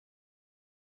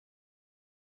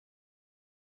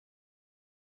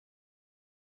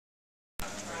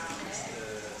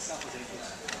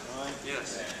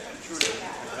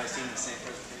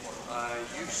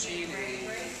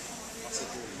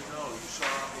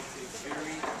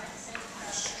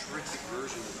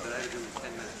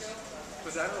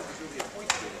Because I don't know if there's really a point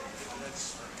to it. And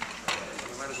that's,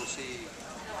 we might as well see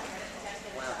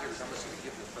why I'm here, because I'm just going to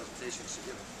give the presentations to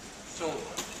give them. So,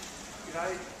 could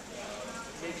I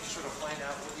maybe sort of find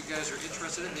out what you guys are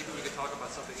interested in? Maybe we could talk about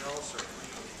something else, or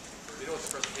you know what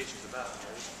the presentation's about,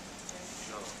 right?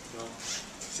 No. No.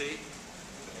 See?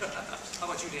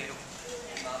 How about you, Daniel?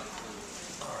 Not a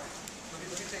clue. All right. Let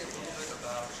me tell you a little bit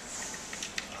about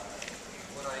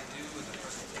what I do in the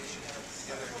presentation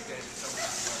together. You guys can tell me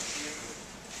if you want to see it.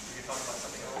 We can talk about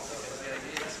something else. The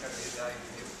idea is kind of the value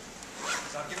to you.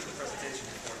 So I'm giving the presentation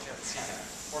before you have to see that,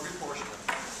 or a good portion of it.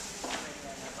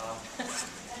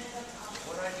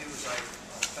 What I do is I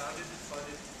founded,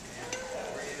 funded, and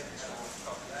created and sold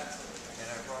a company, and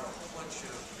I brought a whole bunch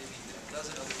of maybe a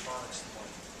dozen other products to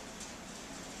market.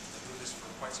 I do this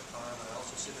for quite some time. I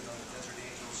also sit in on the Desert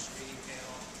Angels screening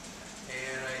panel,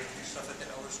 and I do stuff at the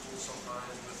Elder School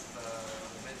sometimes with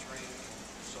mentoring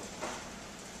and so forth.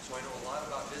 So I know a lot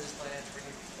about business plans,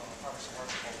 bringing products to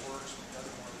market, what works, what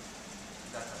doesn't work,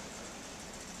 that type of thing.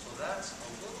 So that's a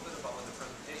little bit about what the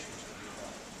presentation was going to be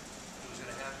about. It was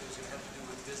going to have to do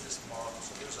with business models.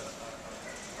 So there's an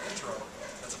intro.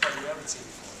 That's a part you haven't seen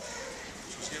before,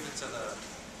 which was given to the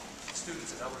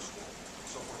students at Elder School and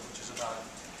so forth, which is about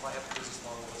why have a business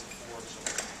model, what's it for, and so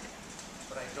forth.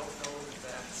 But I don't know if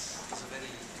that is of any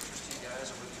interest to you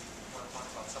guys, or whether you want to talk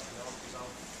about something else. Because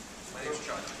my name's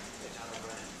Chuck.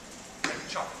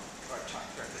 Chuck. All right, Chuck.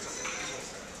 That's okay.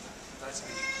 Nice to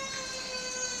meet you.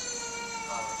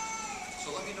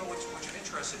 So let me know what you're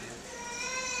interested in.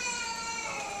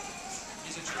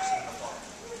 He's interested in the thought.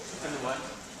 In the what?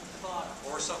 Thought.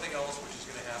 Or something else which is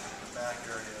going to happen in the back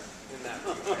area. In that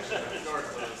room.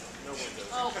 No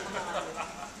windows. Oh, come on.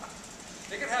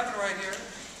 It can happen right here.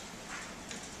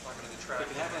 I'm not going to detract.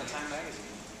 It can happen in Time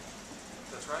Magazine.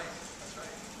 That's right. That's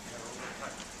right. You have a little bit of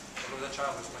time. Although that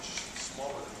child was much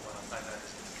smaller than the one on Time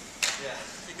Magazine. Yeah.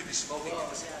 He could be smoking. Oh,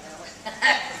 yeah, that way.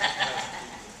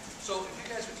 So if you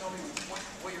guys would tell me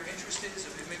what your interest is,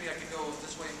 if maybe I could go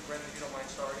this way, Brendan, if you don't mind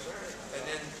starting. Sure. And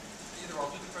then either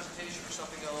I'll do the presentation or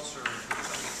something else, or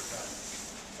something like that.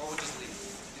 Or we'll just leave.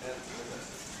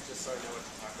 Just so I know what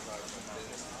to talk about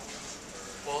business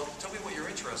models? Well, tell me what you're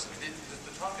interested in.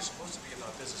 The talk is supposed to be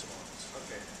about business models.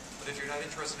 Okay. But if you're not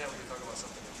interested in that, we can talk about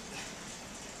something else.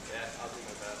 Yeah, I'll do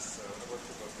my best. So I work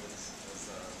for Bolotin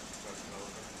as a web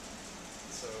developer.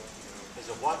 So, As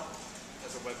a what?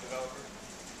 As a web developer.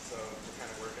 So we're kind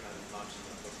of working on launching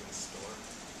the Bolotin store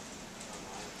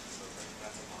online. So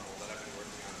that's a model that I've been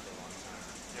working on for a long time.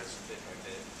 Yes. Bit by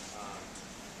bit.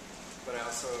 But I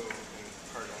also am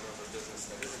part owner of a business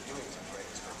that isn't doing much right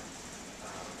now,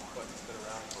 but it's been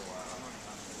around for a while.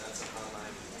 And that's an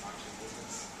online auction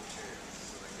business for charities.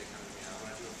 So like they come to me, I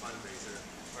want to do a fundraiser.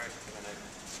 Right. And then I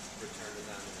return to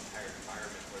them an entire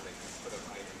environment where they can put up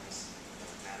items,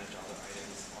 manage all the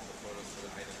items, all the photos for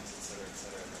the items, et cetera,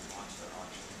 and then launch their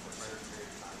auction for a certain period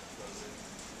of time, close it,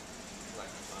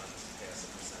 collect the funds, pay us a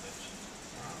percentage,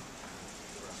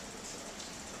 the rest of it.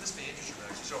 So this may interest you,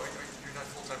 actually. So you're not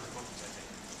full-time with Bolotin, I think.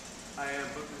 I am.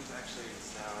 Bolotin actually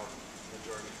is now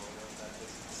majority owner of that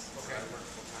business. Okay. So I work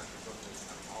full-time for Bolotin.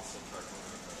 I'm also part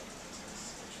owner of the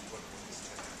business, which Bolotin is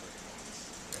technically owns.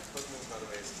 Bolotin, by the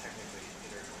way, is technically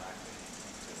intergalactic.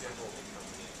 It's a holding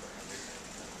company for everything.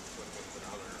 With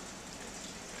another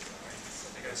entities. Right? So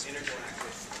I guess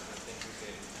intergalactic, I think we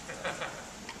did.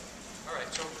 All right.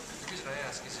 So the reason I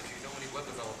ask is if you know any web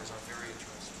developers, I'm very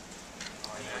interested.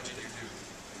 I imagine you do.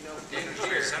 No, Daniel's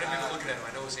here. I didn't even look at him.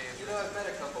 I know his hands. I've met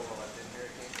a couple while I've been here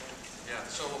at Gangplank. Yeah.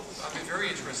 So I've been very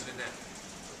interested in that.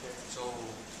 Okay. So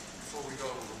before we go,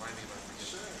 remind me if I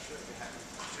forget. Sure. Be happy.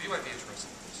 So you might be interested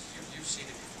in this. You've seen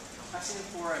it before. I've seen it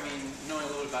before. I mean, knowing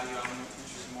a little bit about you, I'm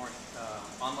interested more in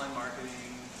online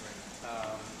marketing,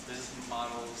 business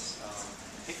models,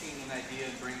 taking an idea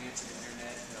and bringing it to the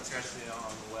internet, especially on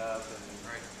the web, and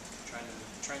trying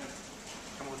to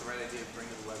come up with the right idea to bring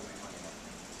to the web and make money.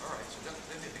 All right, so that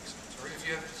makes sense. Or if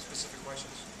you have specific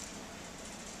questions,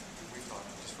 we thought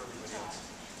just for everybody else.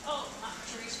 Oh, I'm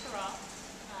Therese Carral,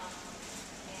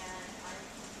 and I'm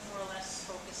more or less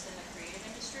focused in the creative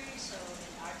industry, so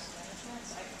in arts management.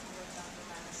 So I can work on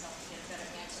myself to get a better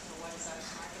answer for what is arts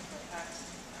management.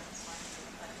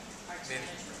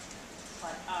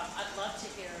 But I'd love to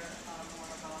hear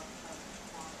more about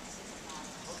performance and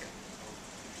models. Okay.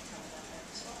 Cover that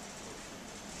as well.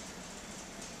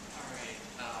 All right.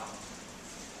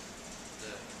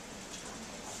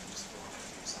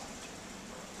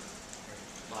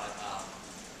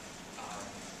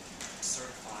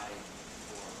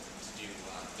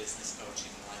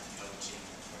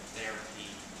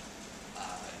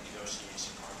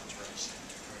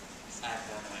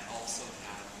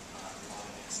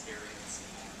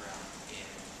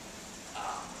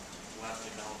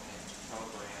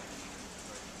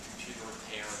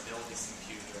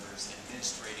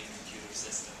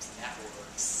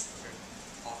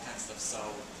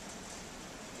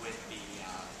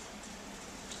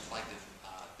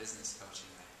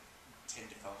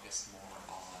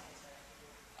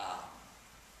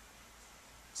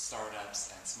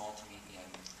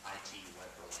 IT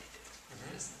web related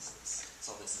businesses.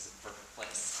 So this is a perfect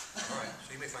place. All right,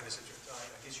 so you may find this interesting,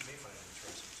 I guess you may find it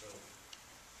interesting, so.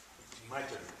 My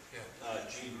turn. Yeah.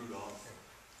 Gene Rudolph.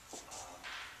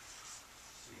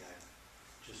 See, I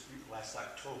just last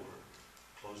October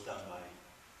closed down my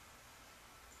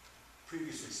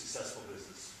previously successful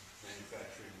business,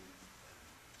 manufacturing,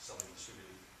 selling,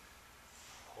 distributing,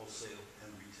 wholesale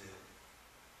and retail,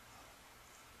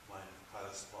 line of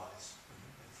pilot supplies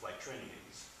and flight training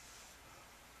aids.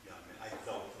 Yeah, I mean, I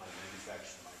developed my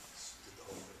manufacturing, I did the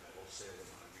whole thing, my wholesale and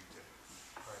my retail.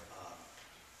 Right.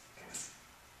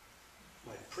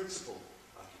 My principal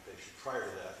occupation prior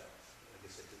to that, I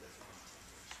guess I did that for 19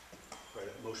 years, prior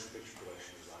to motion picture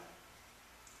production design.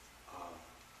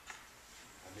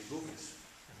 I made movies.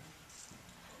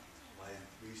 My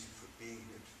reason for being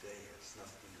here today has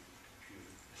nothing to do with the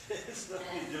computer. It's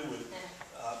nothing to do with,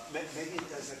 maybe it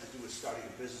does have to do with starting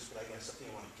a business, but I got something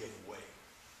I want to give away,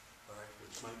 All right.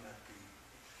 which might not be.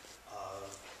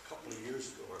 A couple of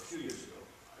years ago, or a few years ago,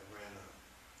 I ran a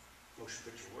motion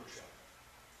picture workshop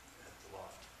at the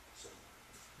Loft. So,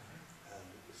 and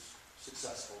it was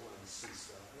successful, and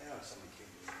since, somebody came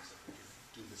to me and said, we could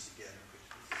do this again, we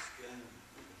could do this again, and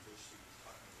the university was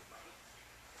talking about it.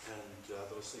 And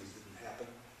those things didn't happen.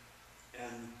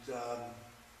 And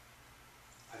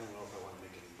I don't know if I want to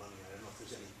make any money. I don't know if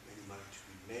there's any money to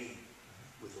be made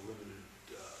with a limited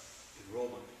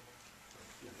enrollment.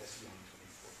 It has to be only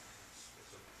 24.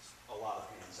 It's a lot of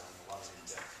hands-on, a lot of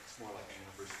in-depth. It's more like a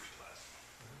university class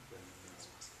than,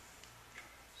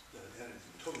 and it's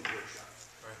a total workshop.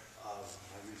 Right.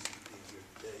 My reason for being here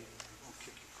today, I won't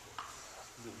kick your cord.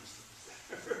 Notice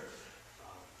there.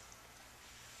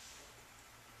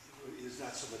 Is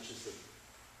not so much as to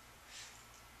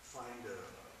find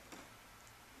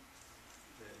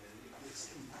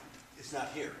it's not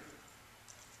here.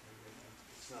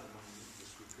 It's not among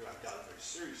this group here. I've got it very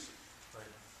seriously.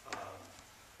 Right.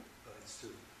 But it's to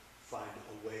find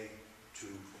a way to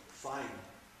find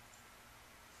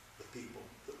the people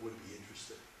that would be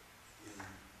interested in a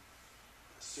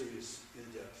serious,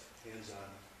 in-depth, hands-on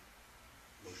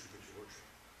motion picture workshop.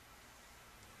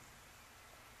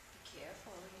 Be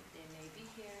careful, they may be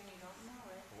here and you don't know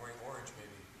it. Wearing orange,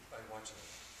 maybe, by watching it.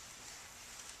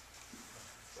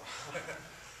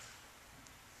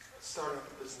 Starting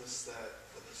a business that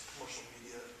does commercial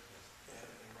media and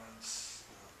runs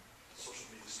social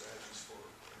media strategies for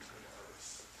independent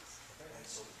artists. Okay. And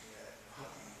so looking at how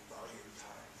do you value your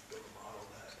time, build a model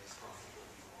that is profitable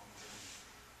in the long term.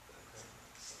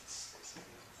 Since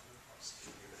I'll just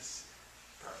give you this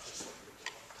practice what you're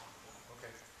talking about.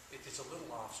 Okay. It's a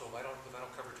little off, so if I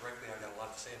don't cover it directly, I've got a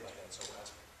lot to say about that, so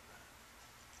ask me.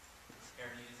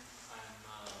 Aaron Eden,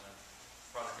 I'm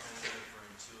product manager for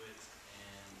Intuit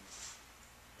and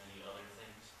many other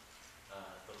things.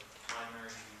 The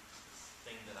primary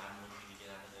thing that I'm looking to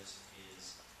get out of this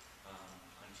is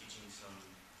I'm teaching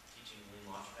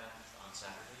Lean Launchpad on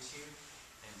Saturdays here,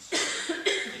 and so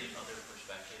getting other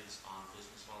perspectives on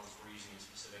business models. We're using a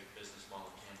specific business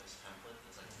model canvas template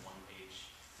that's like a one-page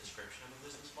description of a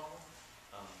business model,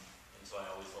 and so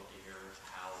I always love to hear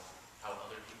how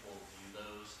other people view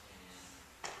those, and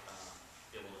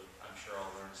be able to, I'm sure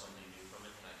I'll learn something new from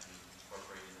it that I can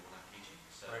incorporate into what I'm teaching.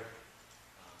 So Right.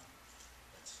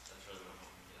 That's really what I'm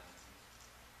hoping to get out of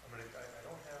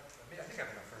it. I think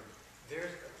I've enough for you.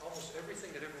 There's almost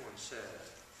everything that everyone said.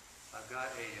 I've got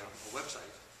a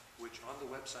website, which on the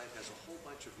website has a whole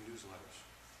bunch of newsletters,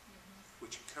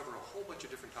 which cover a whole bunch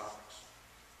of different topics.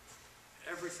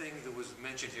 Everything that was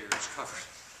mentioned here is covered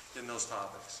in those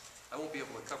topics. I won't be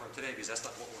able to cover them today because that's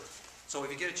not what we're. So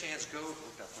if you get a chance, go to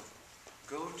the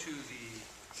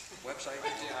website.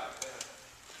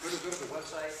 Go to the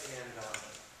website and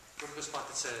go to the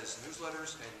spot that says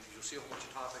newsletters, and you'll see a whole bunch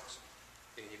of topics.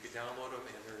 And you can download them,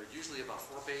 and they're usually about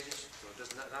 4 pages, so it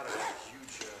does not a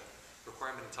huge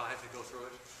requirement of time to go through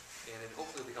it, and it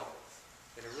hopefully will be helpful.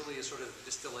 And it really is sort of a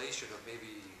distillation of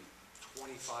maybe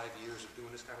 25 years of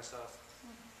doing this kind of stuff,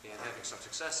 and having some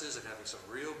successes and having some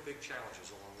real big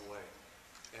challenges along the way,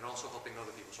 and also helping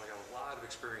other people. So I got a lot of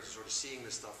experience sort of seeing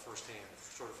this stuff firsthand,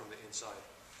 sort of from the inside.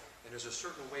 And there's a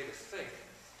certain way to think,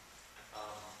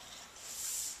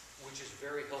 which is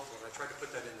very helpful, and I tried to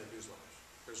put that in the newsletters.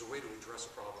 There's a way to address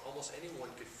a problem. Almost anyone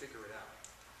could figure it out.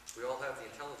 We all have the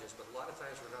intelligence, but a lot of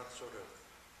times we're not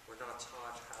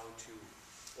taught how to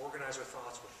organize our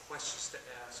thoughts, what questions to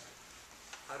ask,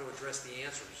 how to address the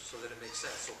answers so that it makes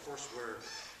sense. So of course we're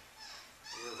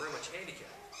very much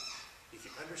handicapped. If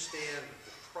you understand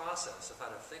the process of how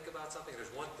to think about something,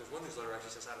 there's one newsletter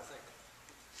actually says how to think.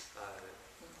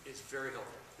 It's very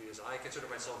helpful because I consider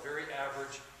myself very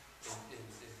average in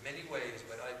many ways,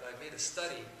 but I made a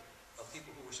study of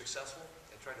people who were successful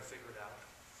and tried to figure it out,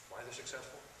 why they're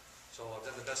successful. So I've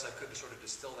done the best I could to sort of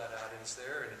distill that out, and it's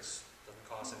there, and it doesn't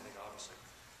cost anything, obviously.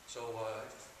 So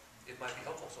it might be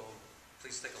helpful, so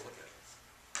please take a look at it.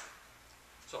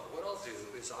 So what I'll do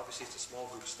is, obviously it's a small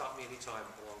group, stop me anytime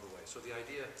along the way. So the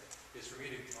idea is for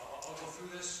me to, I'll go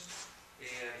through this,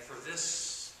 and for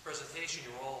this presentation,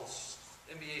 you're all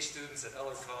MBA students at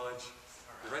Eller College.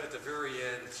 You're right at the very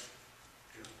end.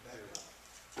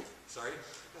 Sorry?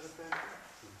 Got it back up.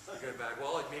 You got it back.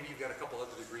 Well, maybe you've got a couple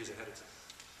other degrees ahead of time.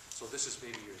 So this is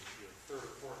maybe your third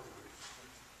or fourth degree.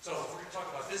 So we're going to talk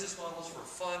about business models for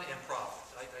fun and profit.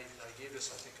 I gave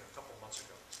this, I think, a couple months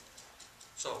ago.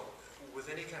 So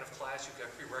with any kind of class, you've got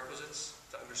prerequisites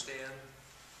to understand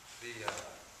the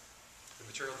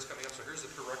material that's coming up. So here's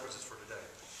the prerequisites for today.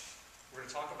 We're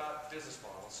going to talk about business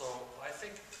models. So I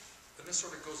think, and this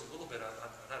sort of goes a little bit on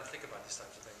how to think about these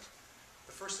types of things.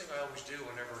 The first thing I always do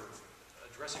whenever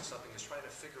addressing something is trying to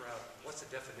figure out what's the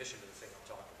definition of the thing I'm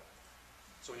talking about.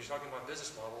 So when you're talking about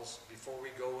business models, before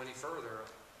we go any further,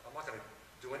 I'm not going to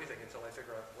do anything until I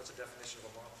figure out what's the definition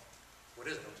of a model. What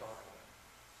is it I'm talking about?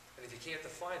 And if you can't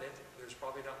define it, there's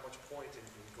probably not much point in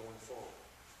going forward.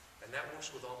 And that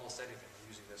works with almost anything. I'm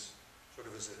using this sort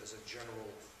of as a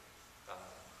general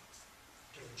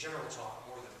talk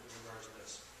more than in regards to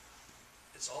this.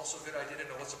 It's also a good idea to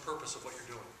know what's the purpose of what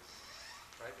you're doing.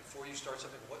 Right? Before you start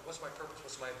something, what's my purpose?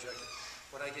 What's my objective?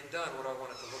 When I get done, what do I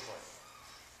want it to look like?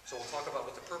 So we'll talk about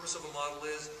what the purpose of a model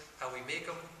is, how we make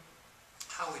them,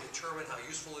 how we determine how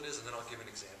useful it is, and then I'll give an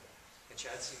example. And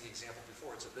Chad's seen the example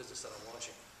before. It's a business that I'm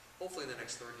launching, hopefully in the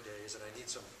next 30 days, and I need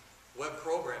some web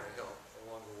programming help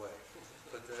along the way.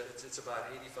 But it's about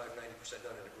 85–90%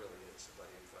 done, and it really is about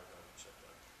 85–90%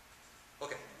 done.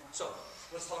 Okay, so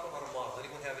let's talk about a model.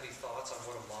 Anyone have any thoughts on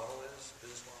what a model is, a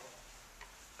business model?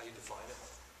 How you define it?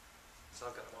 So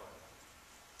I've got mine.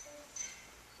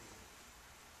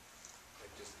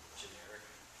 Like just generic.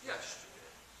 Yes,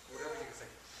 whatever you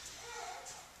think.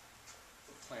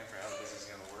 Plan for how the business is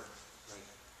going to work. Right.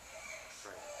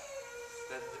 Right.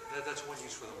 That's one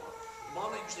use for the model. The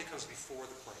model usually comes before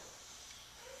the plan.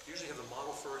 You usually have the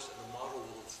model first, and the model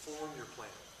will inform your plan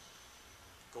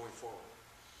going forward.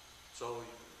 So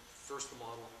first the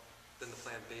model, then the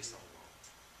plan based on the model.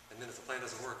 And then if the plan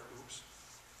doesn't work, oops,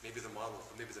 maybe the model,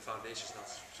 maybe the foundation's not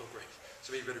so great.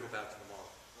 So maybe you better go back to the model.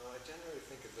 I generally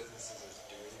think of businesses as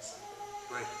doing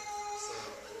something. Right. So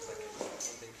there's like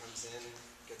something comes in,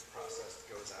 gets processed,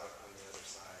 goes out on the other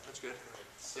side. That's good. Right.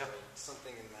 So Yeah.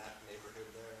 something in that neighborhood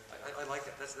there. I like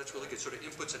that. That's really good. Sort of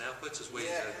inputs and outputs is ways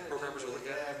Yeah, that programmers will look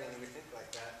at it. Yeah, I mean, we think like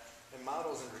that. And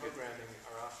models in programming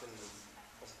are often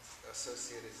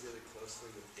associated really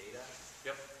closely with data.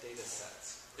 Yep. Data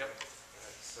sets. Yep.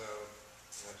 Right. So,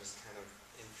 just kind of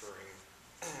inferring,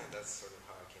 that's sort of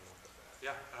how I came up with that.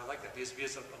 Yeah, I like that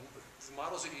because the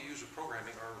models that you use with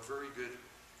programming are a very good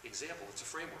example. It's a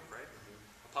framework, right?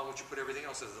 Upon which you put everything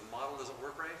else. If the model doesn't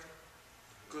work right,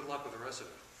 good luck with the rest of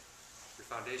it. Your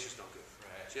foundation's no good.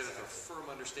 Right. So you have to have a firm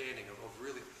understanding of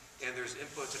really, and there's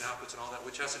inputs and outputs and all that,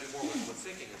 which has to do more with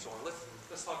thinking and so on.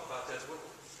 Let's talk about that.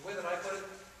 The way that I put it,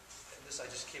 and this I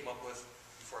just came up with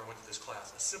before I went to this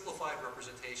class, a simplified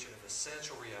representation of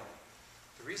essential reality.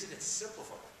 The reason it's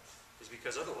simplified is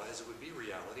because otherwise it would be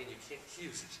reality and you can't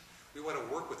use it. We want to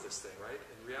work with this thing, right?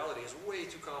 And reality is way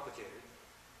too complicated.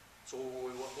 So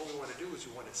what we want to do is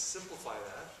we want to simplify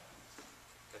that.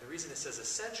 And the reason it says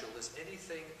essential is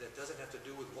anything that doesn't have to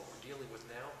do with what we're dealing with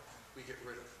now, we get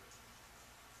rid of.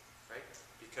 Right?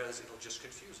 Because it'll just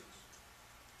confuse us.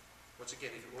 Once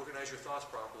again, if you organize your thoughts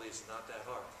properly, it's not that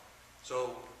hard.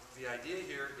 So the idea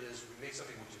here is we make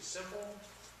something which is simple,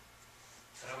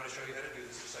 and I'm going to show you how to do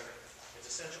this in a second.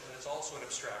 It's essential, and it's also an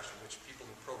abstraction, which people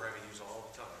in programming use all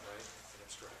the time, right? An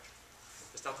abstraction.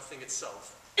 It's not the thing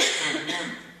itself.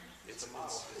 It's a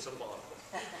model. It's a model.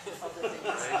 Right?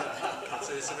 That's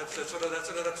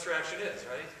what an abstraction is,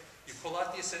 right? You pull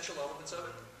out the essential elements of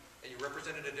it, and you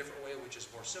represent it in a different way, which is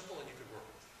more simple, and you can work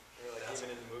with it. Like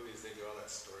even in the movies, they do all that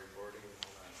storyboarding and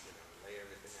all that, lay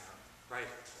everything out. Right.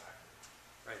 Exactly.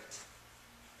 Right.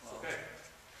 Okay.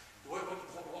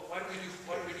 Why do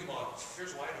we do models?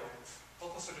 Here's why I do them.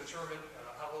 Help us to determine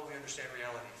how well we understand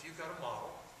reality. If you've got a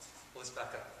model, let's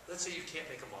back up. Let's say you can't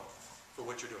make a model for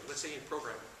what you're doing. Let's say in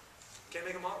programming, can't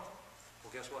make a model.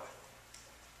 Well, guess what?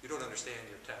 You don't understand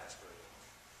your task very well,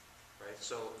 right?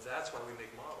 So that's why we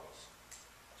make models,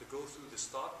 to go through this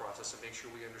thought process and make sure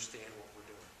we understand what we're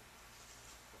doing.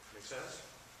 Make sense?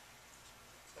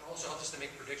 And also helps us to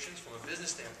make predictions from a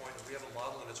business standpoint. If we have a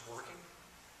model and it's working,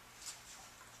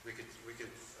 we could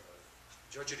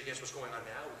judge it against what's going on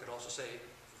now. We could also say,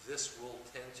 this will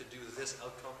tend to do this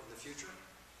outcome in the future.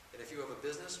 And if you have a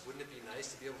business, wouldn't it be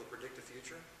nice to be able to predict the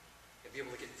future and be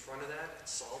able to get in front of that and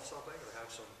solve something or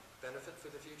have some benefit for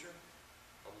the future?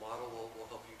 A model will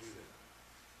help you do that.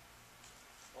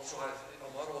 Also,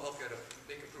 a model will help you to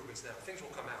make improvements now. Things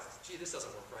will come out. Gee, this doesn't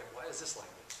work right. Why is this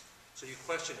like this? So you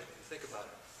question it and think about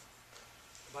it.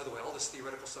 And by the way, all this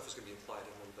theoretical stuff is going to be applied in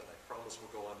a little bit. I promise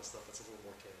we'll go on to stuff that's a little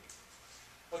more tangible.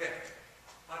 Okay,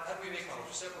 how do we make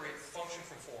models? We separate function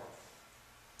from form.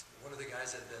 One of the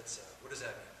guys that's what does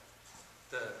that mean?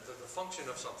 The function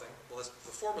of something, well,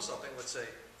 the form of something, let's say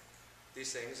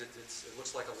these things, it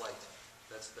looks like a light.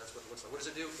 That's what it looks like. What does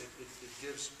it do? It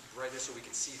gives brightness so we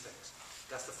can see things.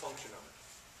 That's the function of it,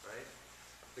 right?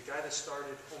 The guy that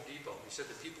started Home Depot, he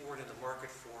said that people weren't in the market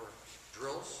for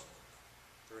drills.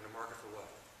 They're in the market for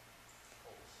what?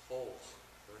 Holes.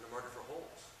 They're in the market for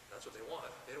holes. That's what they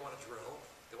want. They don't want a drill.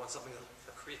 They want something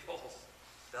to create holes.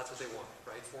 That's what they want,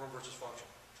 right? Form versus function.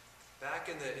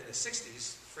 Back in the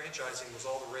 60s, franchising was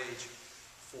all the rage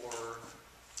for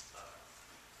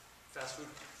fast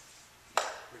food,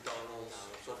 McDonald's,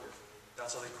 so forth.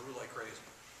 That's how they grew like crazy,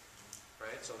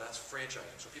 right? So that's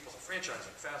franchising. So people say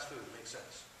franchising, fast food, makes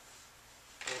sense.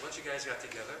 And a bunch of guys got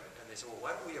together and they said, well,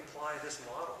 why don't we apply this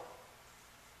model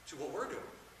to what we're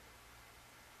doing?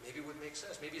 Maybe it would make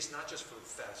sense. Maybe it's not just for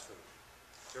fast food.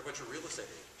 They're a bunch of real estate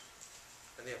agents.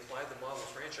 And they applied the model of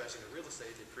franchising to real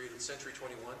estate. They created Century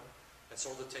 21 and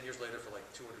sold it 10 years later for like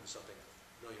 $200 and something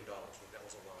million. That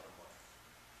was a lot of money.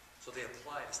 So they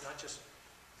applied. It's not just,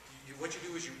 what you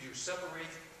do is you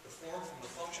separate the form from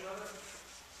the function of it,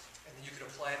 and then you can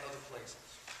apply it other places.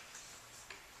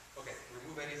 Okay,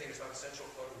 remove anything that's not essential.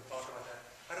 We'll talk about that.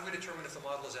 How do we determine if the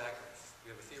model is accurate?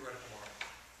 We have a theoretical model.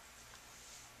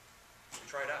 We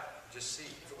try it out. Just see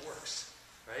if it works,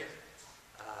 right?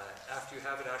 After you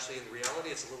have it actually in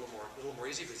reality, it's a little more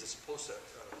easy because it's supposed to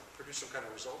produce some kind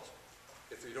of result.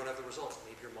 If you don't have the result,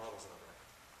 maybe your model's not right.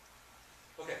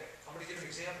 Okay, I'm going to give an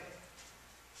example.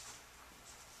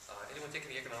 Anyone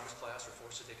taking the economics class or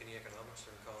forced to take any economics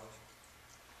during college?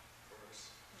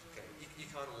 Okay,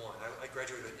 Econ 1. I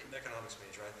graduated with an economics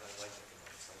major. I like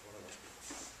economics. I was one of those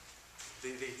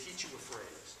people. They teach you a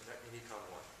phrase in Econ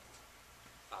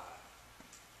 1.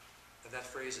 And that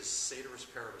phrase is ceteris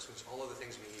paribus, which all other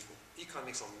things being equal. Econ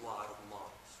makes a lot of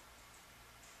models.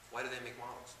 Why do they make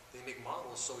models? They make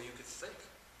models so you could think.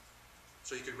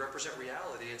 So you could represent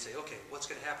reality and say, okay,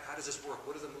 what's going to happen? How does this work?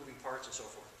 What are the moving parts and so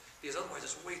forth? Because otherwise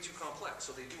it's way too complex.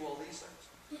 So they do all these things.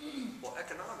 Well,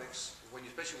 economics,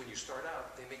 especially when you start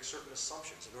out, they make certain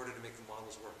assumptions in order to make the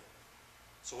models work.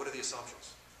 So what are the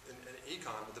assumptions? In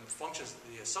econ, the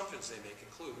assumptions they make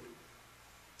include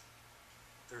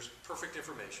there's perfect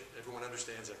information, everyone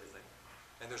understands everything,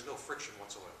 and there's no friction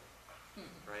whatsoever,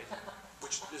 right?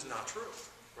 Which is not true,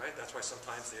 right? That's why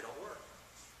sometimes they don't work,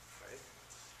 right?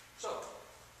 So,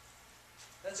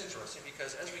 that's interesting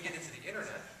because as we get into the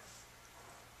internet's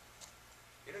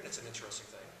an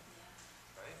interesting thing,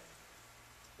 right?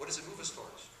 What does it move us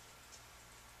towards?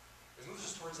 It moves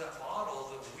us towards that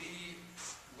model that we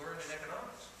learned in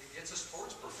economics. It gets us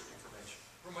towards perfect information.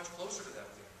 We're much closer to that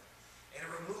with the internet. And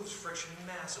it removes friction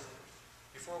massively.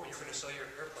 Before, when you're going to sell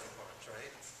your airplane parts,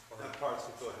 right? Or Not parts,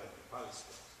 but go ahead. Pilot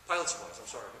supplies. pilot supplies, I'm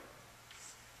sorry.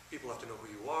 People have to know who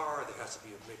you are. There has to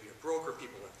be maybe a broker.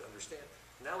 People have to understand.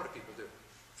 Now what do people do?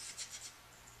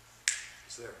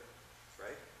 It's there,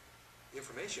 right? The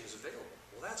information is available.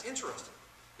 Well, that's interesting.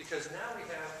 Because now we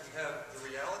have the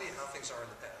reality of how things are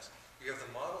in the past. You have the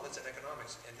model that's in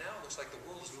economics, and now it looks like the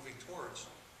world is moving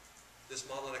towards this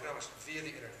model in economics via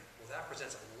the internet. Well, that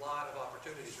presents a lot of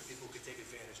opportunities for people who could take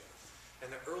advantage of it.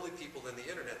 And the early people in the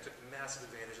internet took massive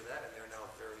advantage of that, and they're now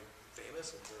very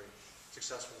famous and very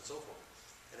successful and so forth.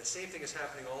 And the same thing is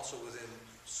happening also within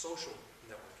social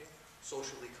networking,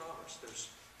 social e-commerce.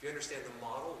 If you understand the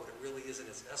model, what it really is in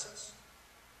its essence,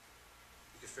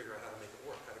 you can figure out how to make it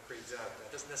work, how to create value.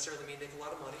 That doesn't necessarily mean make a lot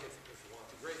of money if you want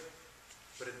to, great.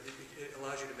 But it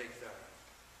allows you to make value.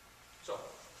 So,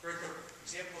 very quick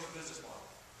example of a business model.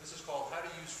 This is called how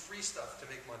to use free stuff to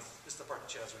make money. This is the part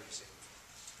that Chad's already seen.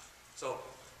 So,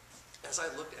 as I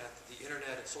looked at the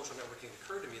internet and social networking, it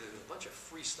occurred to me that there's a bunch of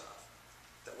free stuff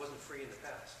that wasn't free in the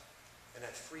past. And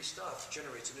that free stuff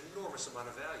generates an enormous amount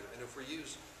of value. And if we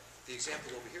use the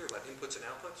example over here about inputs and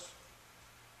outputs,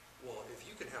 well, if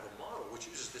you can have a model which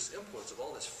uses this inputs of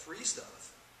all this free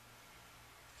stuff,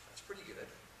 that's pretty good.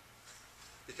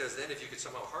 Because then if you could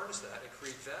somehow harness that and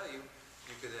create value,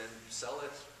 you could then sell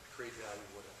it, create value,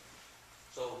 whatever.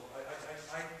 So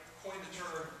I coined the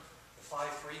term the 5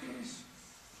 freebies,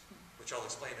 which I'll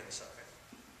explain in a second.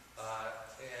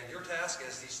 And your task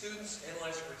as the students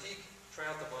analyze and critique try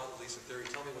out the model, at least in theory,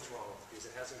 tell me what's wrong with it, because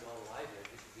it hasn't gone live yet,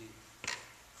 it could be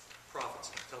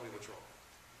profits, tell me what's wrong.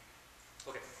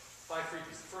 Okay, 5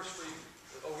 freebies. The first freebie,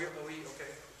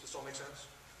 okay, does this all make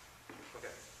sense?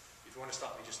 Okay, if you want to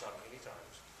stop me, just stop me anytime.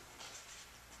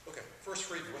 Okay, first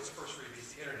freebie, what's the first freebie?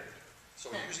 It's the internet. So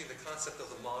we're using the concept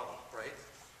of the model, right?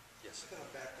 Yes. I'm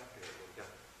gonna back up here a little bit.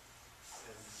 Yeah.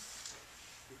 And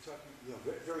you're talking, you know,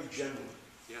 very generally.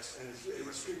 Yes. And it's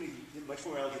extremely, much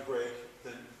more algebraic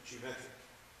than geometric.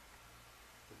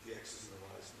 With the x's and the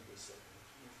y's and this stuff.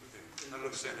 I don't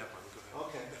understand that one, go ahead.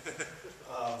 Okay.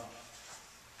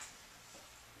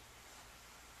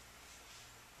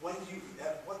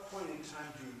 At what point in time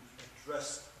do you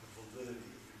address the validity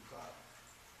of your product?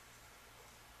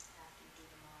 After you do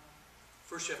the model.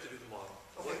 First you have to do the model.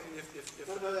 Okay. If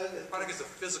No, the product is a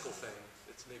physical thing,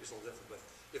 maybe it's a little different, but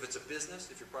if it's a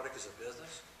business, if your product is a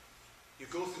business, you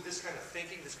go through this kind of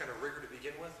thinking, this kind of rigor to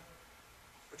begin with,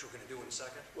 which we're going to do in a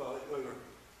second. Well,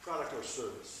 product or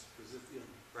service, because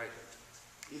Right,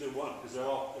 either one, because they're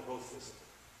both physical.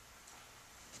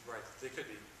 right, they could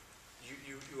be.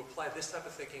 You apply this type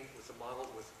of thinking with the model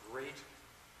with great,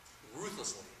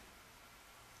 ruthlessly.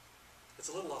 It's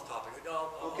a little off topic. Okay.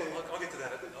 I'll get to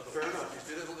that. Fair enough.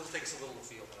 It'll take us a little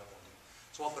afield, but I won't do.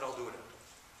 But I'll do it.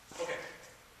 Okay.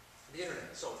 The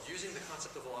internet. So using the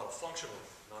concept of a model functionally,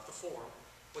 not the form.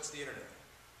 What's the internet?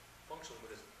 Functionally,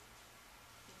 what is it?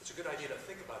 It's a good idea to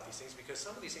think about these things because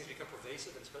some of these things become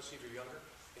pervasive, and especially if you're younger,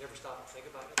 you never stop and think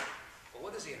about it. Well,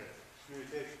 what is the internet?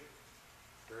 Communication.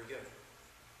 Very good.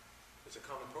 It's a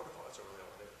common protocol. That's really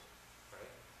all it is,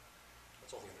 right?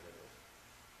 That's all the internet is.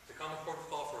 The common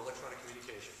protocol for electronic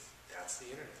communication. That's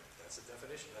the internet. That's the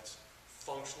definition. That's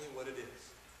functionally what it is.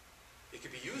 It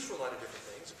could be used for a lot of different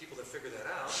things. The people that figured that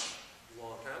out a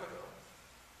long time ago,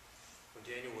 when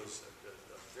Daniel was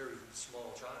a very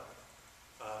small child,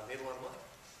 made a lot of money,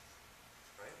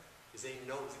 right? Because they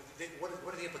know, what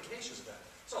are the implications of that?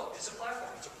 So it's a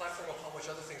platform. It's a platform of how much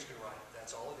other things can ride.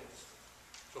 That's all it is.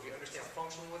 So if you understand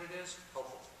functionally what it is,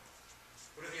 helpful.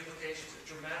 What are the implications? It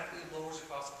dramatically lowers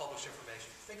the cost of published information.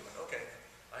 Think about it. Okay,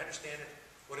 I understand it.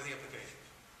 What are the implications?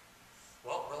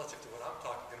 Well, relative to what I'm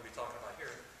going to be talking about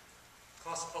here,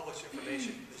 cost of published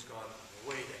information has gone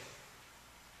way down.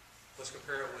 Let's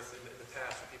compare it with in the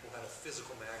past when people had a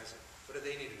physical magazine. What do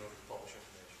they need in order to publish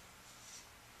information?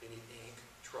 They need ink,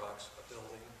 trucks, a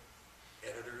building,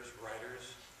 editors,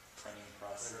 writers, Printing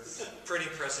presses.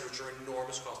 printing presses, which are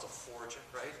enormous, cost a fortune,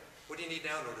 right? What do you need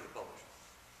now in order to publish?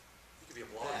 You could be a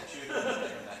blogger.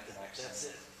 Internet connection. That's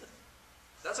it.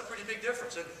 That's a pretty big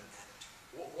difference, isn't it?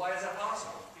 Why is that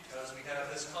possible? Because we have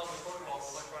this common protocol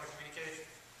for electronic communication.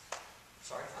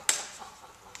 Sorry?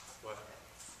 What?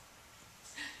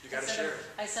 You got to share it.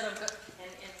 I said I'm good,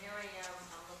 and here I am,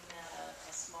 I'm looking at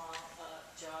a small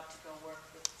job to go work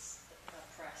with a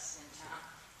press in town.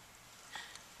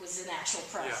 It was an actual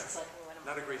press, Yeah. it's like, well, what am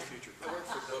Not I? a great future. I work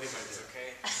for Nobody Bolotin, might it's do. okay?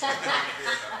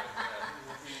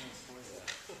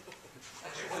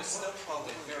 Actually, there's still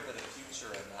probably a fair bit of future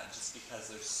in that just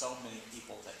because there's so many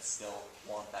people that still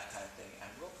want that kind of thing and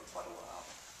will for quite a while.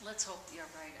 Let's hope you're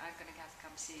right, I'm gonna have to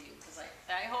come see you, because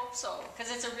I hope so,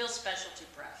 because it's a real specialty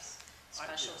press,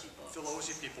 specialty books.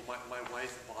 Philosophy people, my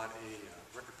wife bought a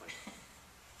record player.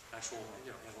 Actual,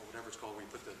 whatever it's called, where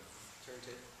you put the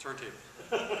turntable.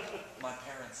 My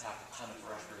parents have a ton of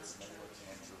records and they're looking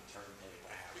into a turntable.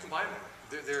 You can buy them.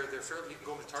 They're fairly, you can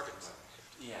go to Target and buy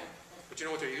them. Yeah. But you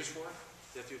know what they're used for?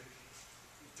 You have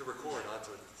to record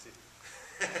onto it. See.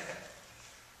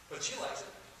 But she likes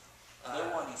it.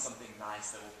 They're wanting something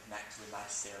nice that will connect to a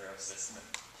nice stereo system and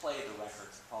play the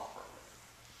records properly,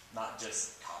 not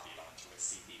just copied onto a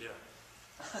CD. Yeah.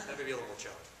 That may be a little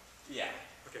challenge. Yeah.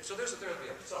 Okay, so there's the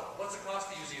So, what's the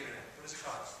cost to use the internet? What does it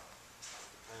cost?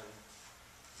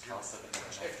 Cost of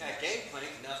internet. At Gangplank,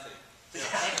 nothing.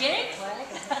 A Gangplank,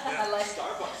 I like it.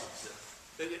 Starbucks is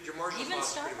it. Your marginal Even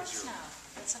cost is pretty much Starbucks zero. now,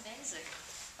 that's amazing,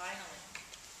 finally.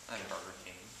 And Burger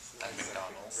King and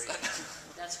McDonald's.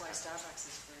 That's why Starbucks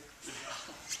is free.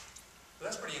 Well,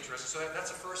 that's pretty interesting. So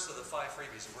that's the first of the 5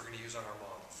 freebies that we're going to use on our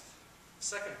model.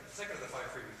 Second of the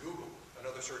 5 freebies, Google and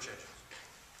other search engines.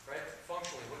 Right?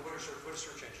 Functionally, what do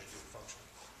search engines do functionally?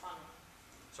 Funnel.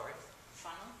 Sorry?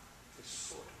 Funnel? It's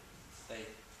sort. They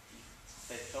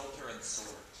filter and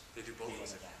sort. They do both the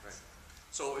of them. internet. Right.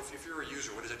 So if you're a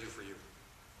user, what does that do for you?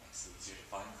 Makes it easier to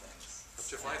find things. Helps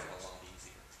you find A things. lot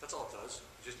easier. That's all it does.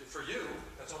 Just for you,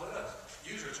 that's all it does.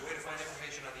 User, it's a way to find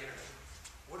information on the internet.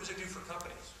 What does it do for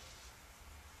companies?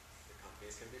 The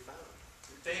companies can be found.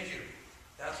 Thank you.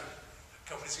 That's what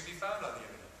companies can be found on the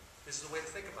internet. This is a way to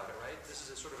think about it, right? This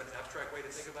is a sort of an abstract way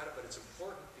to think about it, but it's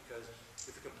important because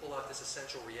if we can pull out this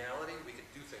essential reality, we can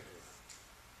do things with it.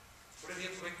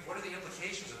 What are the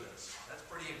implications of this? That's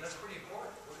pretty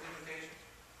important. What are the implications?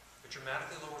 It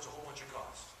dramatically lowers a whole bunch of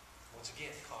costs. Once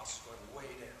again, costs going way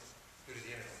down due to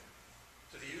the internet.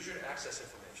 To the user to access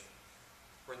information.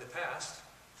 Where in the past,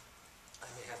 I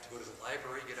may have to go to the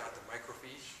library, get out the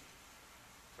microfiche,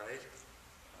 right?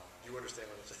 You understand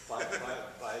what I'm saying?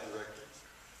 Buy a directory.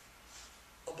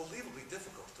 Unbelievably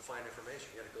difficult to find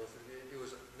information. You got to go through it.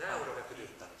 Now we don't have to do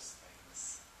hate those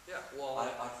things. Yeah, well,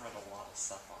 I've read a lot of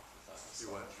stuff off of those.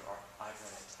 You what? I've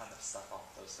read a ton of stuff off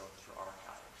of those going through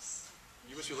archives.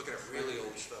 you must be looking at really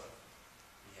old stuff.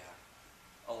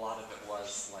 Yeah. A lot of it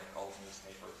was like old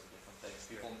newspapers and different things.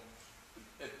 People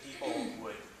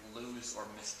would lose or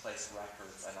misplace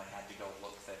records, and I had to go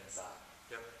look things up.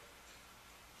 Yep.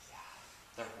 Yeah,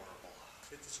 they're horrible.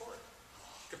 It's hard.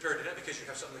 Compared to that, because you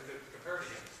have something to compare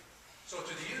it against. So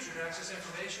to the user to access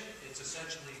information, it's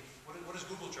essentially, what does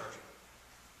Google charge you?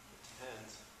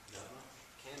 Depends. No.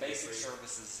 Can be Basic free.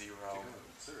 service is zero.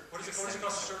 What does it cost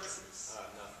to search? Services.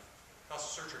 Nothing.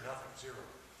 Cost of search or nothing, zero.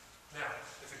 Now,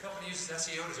 if a company uses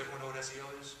SEO, does everyone know what SEO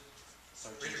is?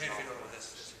 Search Raise your hand if you don't know what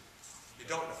this is. You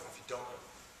don't know if you don't know.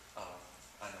 Oh,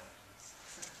 I know.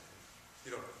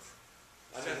 You don't know.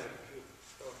 I know the computer.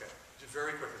 Okay, just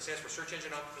very quickly. It stands for search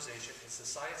engine optimization. It's the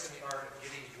science and the art of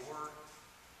getting your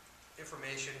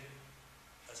information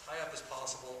as high up as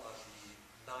possible on the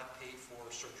not paid for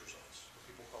search results, what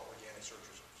people call organic search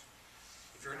results.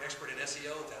 If you're an expert in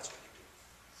SEO, that's what you do.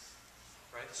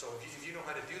 Right? So if you know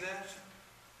how to do that,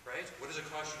 right, what does it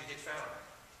cost you to get found?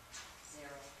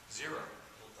 Zero.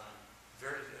 Full time.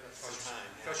 Very, Some time,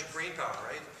 yeah. costs you brain power,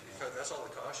 right? Because that's all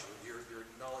it costs you, your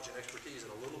knowledge and expertise in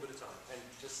a little bit of time. And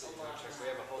just so you know, Chuck, we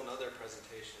have a whole nother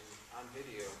presentation on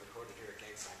video recorded here at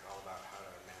Gangplank all about how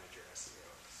to manage your SEO.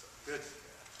 So. Good.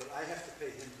 But I have to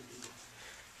pay him to do it.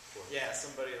 Yeah,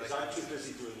 somebody like. Because I'm too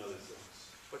busy doing other things.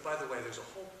 But by the way, there's a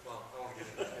whole, well, I won't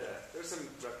get into that. Yeah, there's some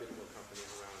reputable companies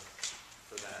around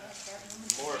for that.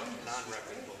 More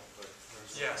non-reputable, but.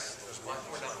 Yes, there's one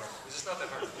more not hard. It's just not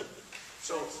that hard.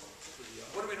 So,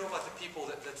 what do we know about the people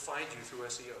that find you through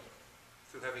SEO?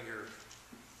 Through having your,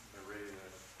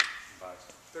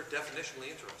 they're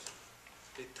definitionally interested.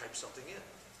 They type something in.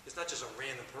 It's not just a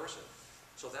random person.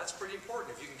 So that's pretty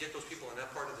important if you can get those people on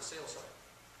that part of the sales side.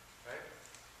 Right?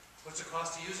 What's it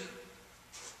cost to use it?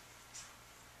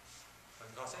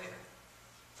 Doesn't cost anything.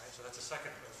 Right? So that's the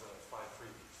second of the 5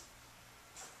 freebies.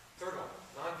 Third one,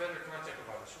 non-vendor content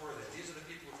providers. Who are they? These are the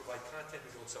people who provide content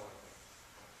and don't sell anything.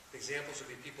 Examples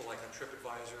would be people like on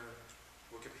TripAdvisor,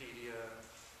 Wikipedia,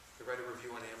 they write a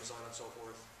review on Amazon and so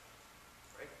forth.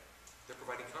 Right? They're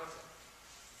providing content.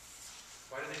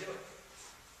 Why do they do it?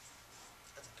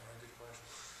 That's a darn good question.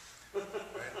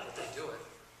 Right? But they do it.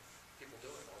 People do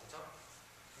it all the time.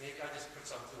 Maybe I just put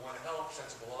some, they want to help,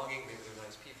 sense of belonging, maybe they're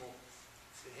nice people,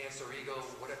 enhance their ego,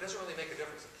 whatever. It doesn't really make a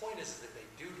difference. The point is that they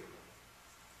do it.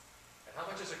 And how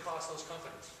much does it cost those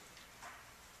companies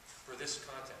for this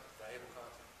content, valuable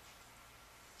content?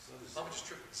 How much is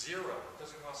true? Zero. It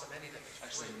doesn't cost them anything. It's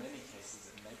Actually, in free. many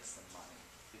cases, it makes them money.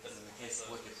 Because in the case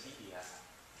of Wikipedia,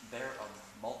 they're a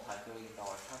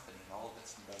multi-billion-dollar company, and all of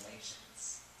it's from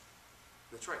donations.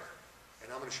 That's right.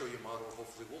 And I'm going to show you a model where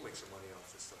hopefully we'll make some money off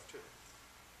this stuff too.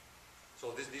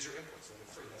 So these are inputs and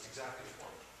they're free. That's exactly the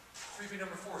point. Freebie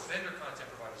number 4, vendor content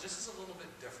providers. This is a little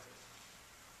bit different.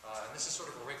 And this is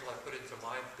sort of a wrinkle I put into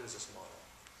my business model.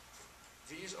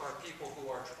 These are people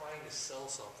who are trying to sell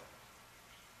something,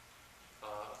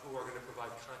 who are going to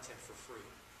provide content for free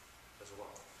as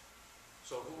well.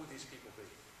 So who would these people be?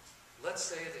 Let's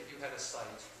say that you had a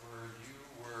site where you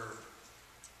were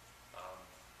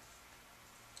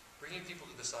bringing people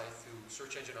to the site through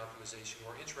search engine optimization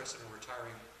or interested in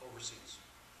retiring overseas.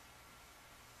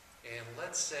 And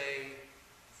let's say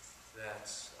that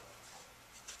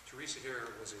Teresa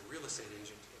here was a real estate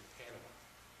agent in Panama.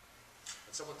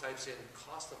 And someone types in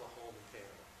cost of a home in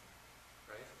Panama,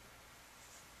 right?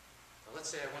 Now let's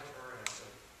say I went to her and I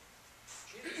said,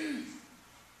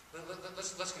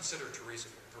 let's consider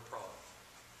Teresa here, her problem.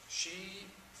 She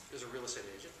is a real estate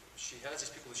agent. She has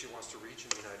these people that she wants to reach in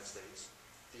the United States.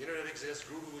 The internet exists,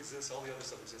 Google exists, all the other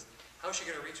stuff exists. How is she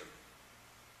going to reach them?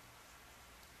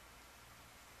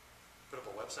 Put up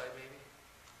a website maybe,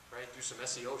 right? Do some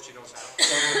SEO if she knows how.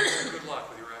 Good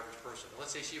luck with your average person. And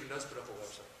let's say she even does put up a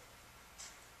website.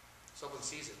 Someone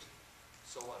sees it.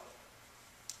 So what?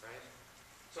 Right?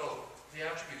 So the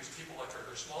attributes, people like her,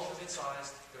 they're small to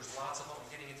mid-sized. There's lots of them. I'm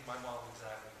getting into my model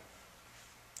exactly.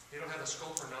 They don't have the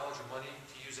scope or knowledge or money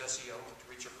to use SEO to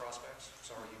reach your prospects.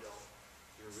 Sorry, you don't.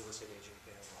 You're a real estate agent.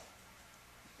 You can't help.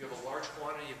 You have a large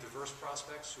quantity of diverse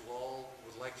prospects who all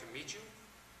would like to meet you,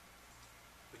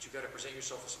 but you've got to present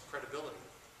yourself with some credibility.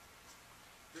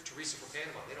 You're Teresa from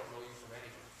Panama, they don't know you from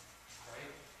anything,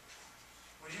 right?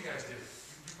 What do you guys do?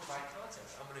 You provide content.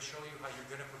 I'm gonna show you how you're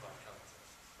gonna provide content,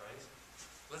 right?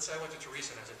 Let's say I went to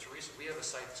Teresa and I said, Teresa, we have a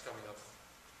site that's coming up.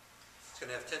 It's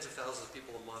gonna have tens of thousands of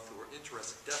people a month who are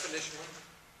interested, definitionally,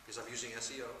 because I'm using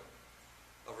SEO,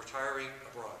 of retiring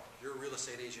abroad. You're a real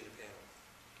estate agent in Panama,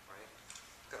 right?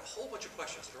 Got a whole bunch of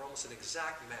questions that are almost an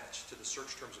exact match to the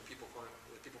search terms that people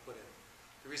put in.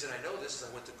 The reason I know this is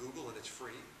I went to Google and it's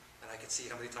free, and I can see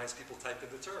how many times people typed in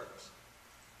the terms.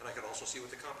 And I can also see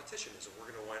what the competition is, and we're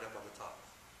going to wind up on the top.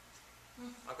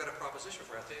 I've got a proposition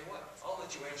for you. I'll tell you what. I'll let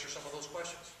you answer some of those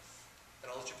questions. And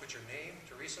I'll let you put your name,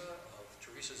 Teresa, of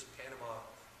Teresa's Panama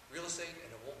Real Estate, and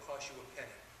it won't cost you a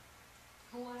penny.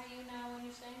 Who are you now when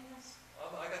you're saying this?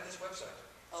 I got this website.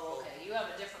 It's Oh, called- okay, you have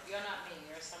a different, you're not me,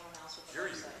 you're someone else with a You're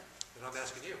you, website. and I'm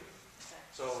asking you. Okay.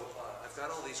 So I've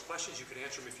got all these questions. You can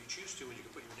answer them if you choose to, and you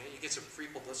can put your name. You get some free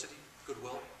publicity,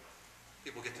 goodwill.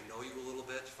 People get to know you a little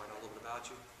bit, find out a little bit about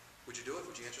you. Would you do it?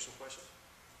 Would you answer some questions?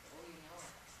 Oh, you know it.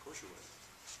 Of course you would.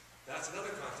 That's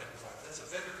another content provider. That's a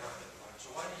vendor content provider.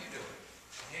 So why do you do it?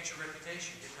 Enhance your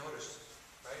reputation, get noticed,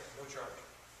 right? No charge.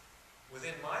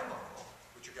 Within my model,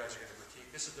 which you guys are going to critique,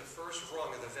 this is the first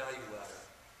rung of the value ladder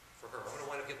for her. I'm going to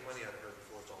wind up getting money out of her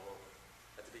before it's all over.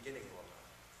 At the beginning of all that.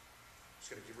 Just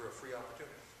going to give her a free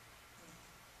opportunity.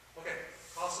 Okay,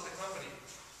 cost of the company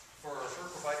for her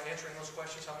answering those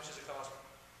questions, how much does it cost me?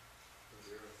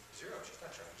 Zero. She's not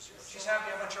charging zero. She's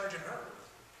happy I'm not charging her,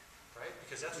 right?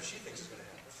 Because that's what she thinks is going to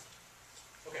happen.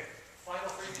 Okay, final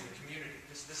freebie, the community.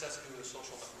 This has to do with the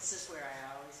social network. This is where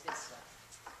I always get stuff.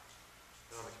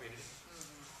 You know, the community.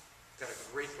 Got a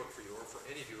great book for you, or for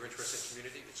any of you who are interested in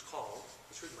community. It's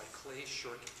written by Clay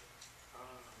Shirky.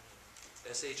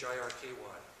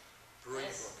 S-H-I-R-K-Y.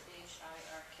 Brilliant book.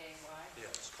 S-H-I-R-K-Y. Yeah,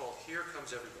 it's called Here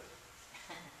Comes Everybody.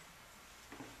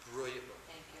 Brilliant book.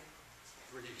 Thank you.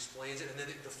 Where he explains it, and then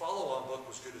the follow-on book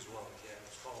was good as well. Yeah,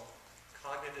 it's called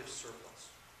Cognitive Surplus.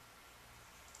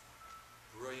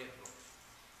 Brilliant book.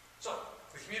 So,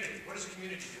 the community. What does the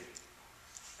community do?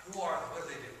 Who are they? What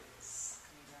do?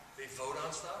 They vote on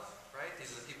stuff, right?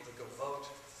 These are the people that go vote,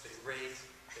 they rate,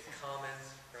 they comment,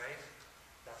 right?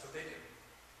 That's what they do.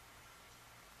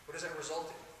 What does that result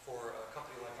in for a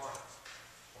company like mine?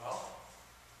 Well,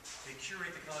 they curate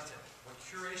the content. What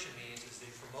curation means is they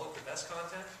promote the best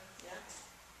content, Yeah?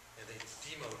 and they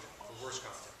demote the worst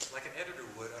content, like an editor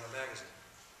would on a magazine.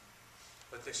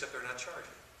 But except they're not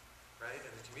charging, right?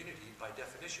 And the community, by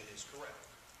definition, is correct.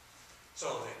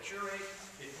 So they curate,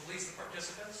 they police the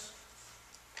participants.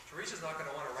 Teresa's not going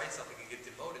to want to write something and get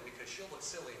demoted because she'll look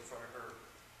silly in front of her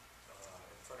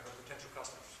potential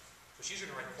customers. So she's going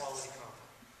to write quality content.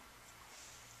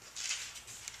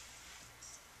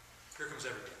 Here comes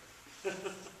everybody.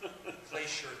 Play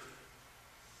shirt.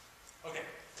 Okay,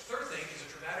 the third thing is to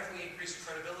dramatically increase the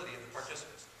credibility of the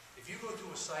participants. If you go to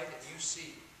a site and you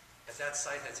see that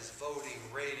site has this voting,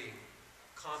 rating,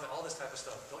 comment, all this type of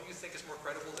stuff, don't you think it's more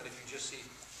credible than if you just see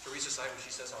Teresa's site where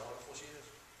she says how wonderful she is?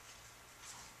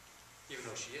 Even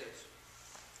though she is.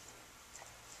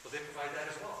 But they provide that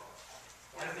as well.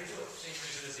 Why do they do it? Same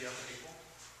reason as the other people,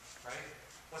 right?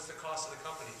 What's the cost of the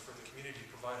company for the community to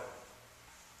provide all that?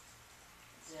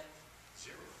 Zip.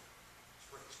 Zero. It's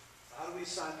free. How do we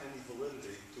assign any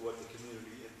validity to what the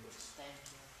community inputs? Thank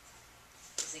you.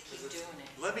 Because they keep doing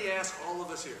it. Let me ask all of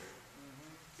us here.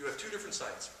 You have two different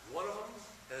sites. One of them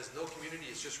has no community.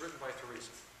 It's just written by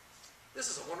Teresa.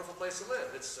 This is a wonderful place to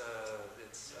live.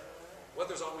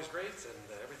 Weather's always great, and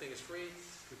everything is free.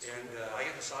 And I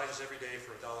get massages every day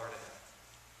for $1.50.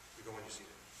 You go in, you see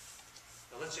them.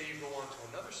 Now let's say you go on to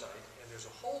another site, and there's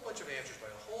a whole bunch of answers by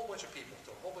a whole bunch of people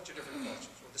to a whole bunch of different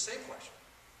questions with the same question.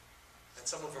 And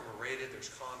some of them are rated.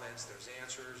 There's comments. There's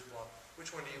answers. Blah.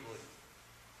 Which one do you believe?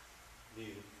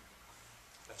 Neither.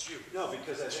 That's you. No,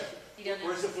 because You don't have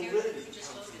where's a the computer? validity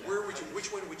Just come go from? through Which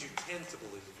one would you tend to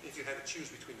believe if you had to choose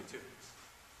between the two?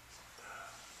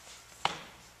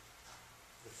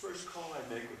 The first call I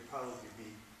make would probably be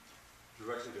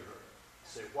directly to her.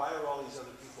 Say, why are all these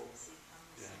other people? See, I'm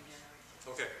the Yeah. same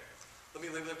generation. Okay.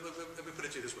 Let me put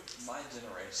it to you this way. My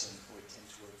generation would tend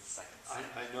towards the second.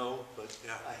 I know, but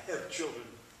Yeah. I have children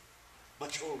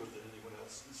much older than anyone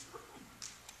else in this room.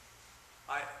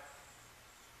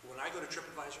 When I go to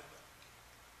TripAdvisor,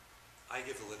 I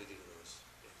give validity to those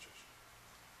answers.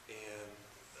 And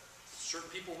certain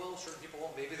people will, certain people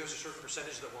won't. Maybe there's a certain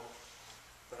percentage that won't.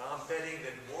 But I'm betting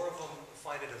that more of them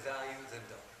find it of value than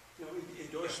don't. You know,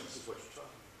 endorsements is what you're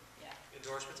talking about. Yeah.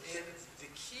 Endorsements. And the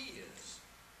key is,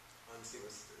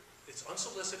 it's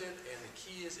unsolicited, and the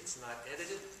key is it's not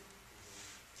edited.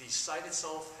 The site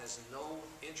itself has no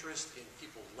interest in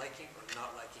people liking or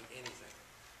not liking anything.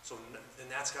 So, and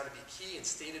that's gotta be key and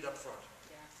stated up front.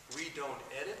 Yeah. We don't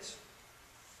edit,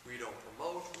 we don't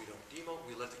promote, we don't demote,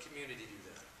 we let the community do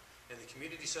that. And the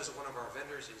community says that one of our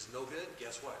vendors is no good,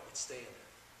 guess what? It's staying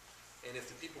there. And if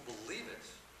the people believe it,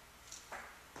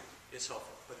 it's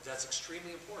helpful, but that's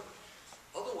extremely important.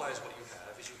 Otherwise, what you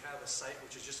have is you have a site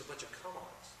which is just a bunch of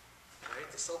come-ons, right,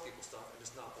 to sell people stuff and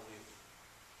it's not believable.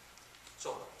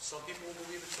 So, some people will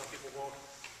believe it, some people won't.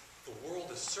 The world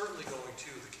is certainly going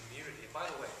to the community. And by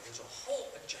the way, there's a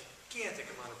gigantic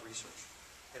amount of research.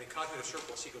 And in Cognitive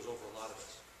Surplus, he goes over a lot of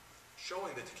this, showing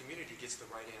that the community gets the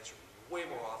right answer way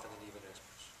more often than even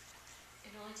experts. It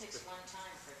only takes one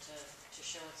time for it to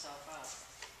show itself out,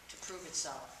 to prove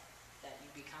itself, that you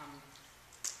become,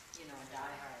 you know, a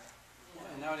diehard. Yeah,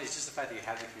 and nowadays, just the fact that you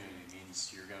have the community means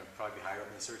you're going to probably be higher up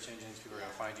in the search engines. People are going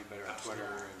to find you better on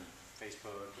Twitter and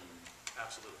Facebook. And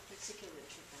Absolutely. Particularly the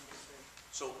trip industry.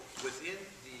 So within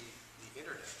the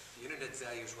internet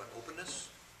values what? Openness,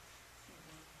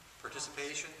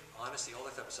 participation, honesty, all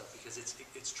that type of stuff, because it's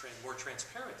more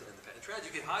transparent than in the past. In trans,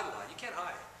 you can hide a lot. You can't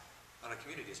hide on a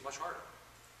community. It's much harder.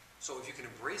 So if you can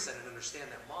embrace that and understand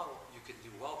that model, you can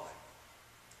do well by it.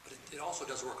 But it also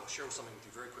does work. I'll share something with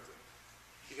you very quickly.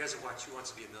 You guys have watched Who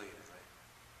Wants to Be a Millionaire, right?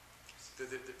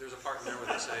 There's a part in there where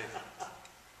they say,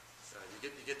 you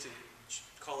get to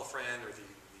call a friend, or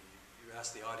you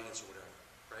ask the audience or whatever,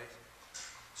 right?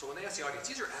 So when they ask the audience,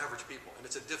 these are average people, and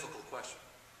it's a difficult question.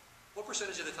 What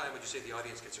percentage of the time would you say the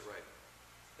audience gets it right?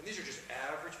 And these are just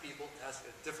average people ask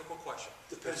a difficult question.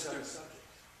 Depends on the subject.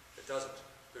 It doesn't.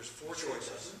 There's four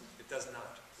choices. It does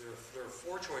not. There are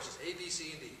four choices, A, B,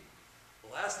 C, and D.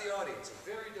 We'll ask the audience a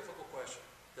very difficult question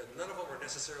that none of them are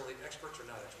necessarily experts or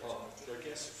not experts. Well, they're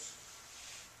guessers.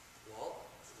 Well,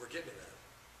 we're getting to that.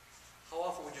 How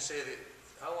often would you say that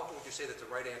the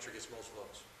right answer gets most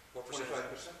votes? What percentage?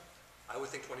 25%? I would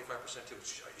think 25% too. It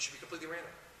should be completely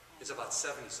random. It's about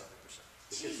 70-something%.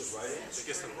 It gets the right answer. It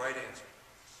gets the right answer.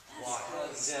 Why?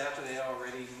 yeah, after they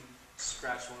already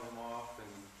scratch one of them off and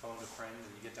phone a friend,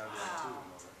 and you get down to like two of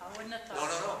them over. I wouldn't have thought.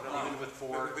 No. Even with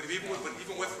four. But even with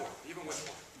four. The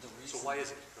So reason, why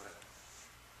is it? Go ahead.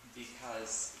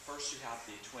 because first you have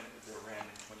the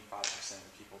random 25% of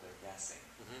the people they're guessing.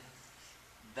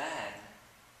 Then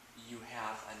you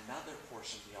have another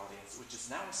portion of the audience, which is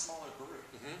now a smaller group,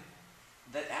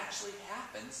 that actually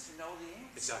happens to know the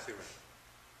answer. Exactly right.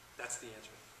 That's the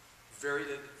answer.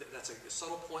 That's a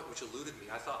subtle point which eluded me.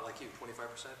 I thought like you, 25%.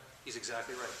 He's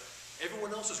exactly right.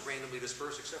 Everyone else is randomly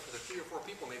dispersed except for the 3 or 4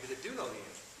 people maybe that do know the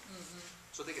answer.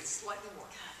 So they get slightly more.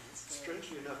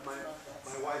 Strangely enough, my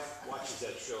wife watches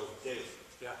that show daily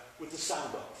Yeah. with the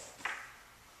sound off.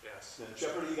 Yes. Now,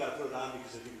 Jeopardy, you got to put it on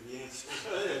because they give you the answer.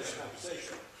 It's a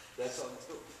conversation. That's on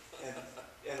too.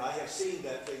 And I have seen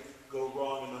that they go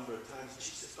wrong a number of times. And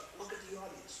she says, "But look at the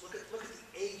audience. Look at the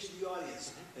age of the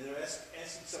audience." And they're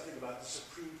asking something about the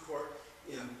Supreme Court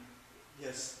in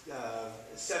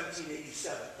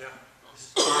 1787. Yeah.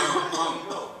 You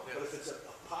know, but if it's a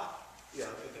pop,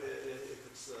 if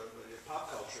it's a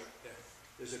pop culture, Yeah.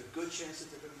 there's a good chance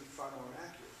that they're going to be far more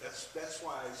accurate. That's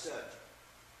why I said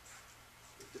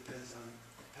it depends on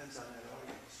that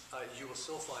audience. You will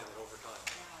still find it over time.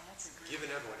 Wow, that's a great. Given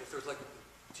everyone, if there's like,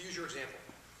 to use your example,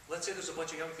 let's say there's a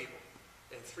bunch of young people,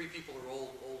 and 3 people are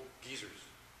old geezers,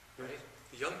 right?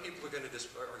 The young people are going to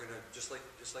just like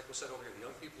was said over here. The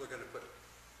young people are going to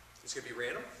it's going to be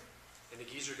random, and the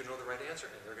geezers are going to know the right answer,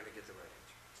 and they're going to get the right answer.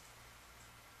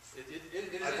 It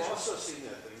is I've interesting. also seen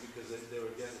that thing because they're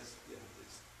again, it's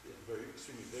very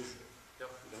extremely visual. Yep.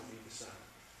 You don't need the sound.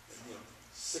 And,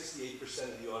 68%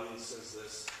 of the audience says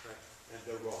this, Right. and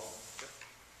they're wrong. Yep.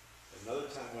 Another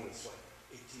time when it's like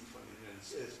 18, 20, and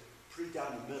it's pretty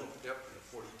down the middle. Yep.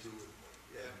 42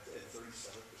 and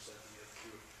 37% the other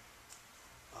two.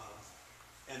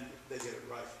 And they get it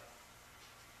right.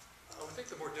 I would think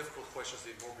the more difficult questions,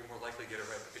 they'd be more likely to get it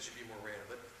right because you'd be more random.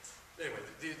 But anyway,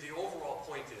 the overall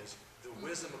point is the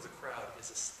wisdom of the crowd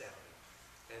is astounding.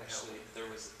 And Actually, there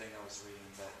was a thing I was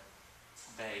reading that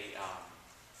they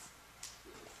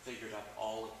figured up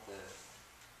all of the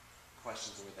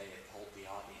questions where they had polled the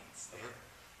audience there.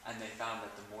 And they found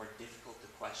that the more difficult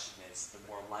the question is, the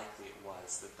more likely it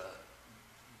was that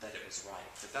it was right.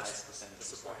 The highest percentage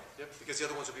that's was the point. right. Yep, because the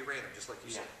other ones would be random, just like you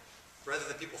said. Rather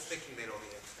than people thinking they know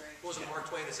the answer. Right. What was it Mark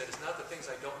Twain that said, it's not the things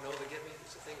I don't know that get me,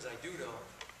 it's the things I do know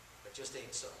that just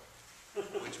ain't so.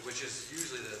 which is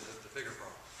usually the bigger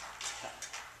problem.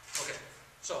 Okay,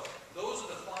 so those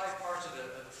are the 5 parts of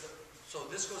so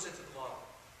this goes into the model.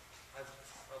 I'm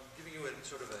giving you a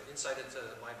sort of an insight into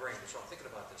my brain, so I'm thinking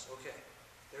about this. Okay,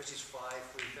 there's these 5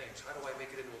 free things. How do I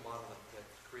make it into a model that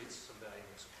creates some value?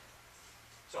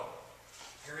 So,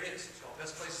 Here it is. It's called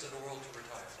Best Places in the World to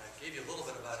Retire. And I gave you a little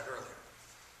bit about it earlier.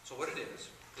 So what it is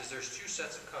there's two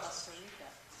sets of Costa customers.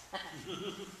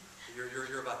 Rica.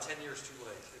 You're about 10 years too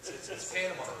late. It's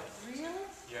Panama. Really?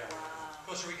 Yeah. Wow.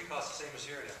 Costa Rica costs the same as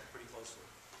here, yeah, pretty close to it.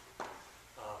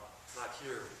 Not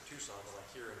here in Tucson, but like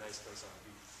here, a nice place on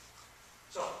the beach.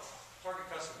 So, target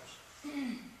customers.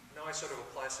 Now I sort of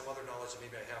apply some other knowledge that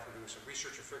maybe I have to do some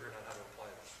research and figuring out how to apply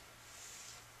this.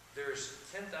 There's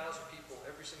 10,000 people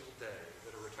every single day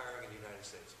that are retiring in the United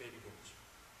States, baby boomers.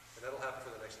 And that'll happen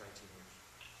for the next 19 years.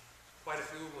 Quite a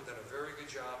few have done a very good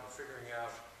job of figuring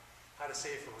out how to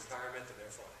save for retirement, and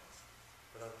they're fine.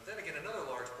 But then again, another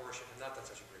large portion have not done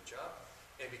such a great job.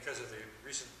 And because of the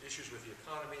recent issues with the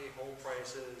economy, home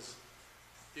prices,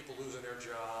 people losing their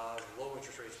jobs, low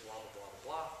interest rates, blah, blah, blah,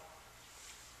 blah,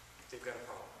 they've got a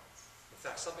problem. In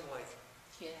fact, something like,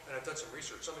 Yeah. and I've done some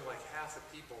research, something like half the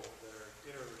people that are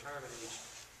entering retirement age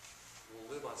will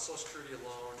live on Social Security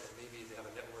alone, and maybe they have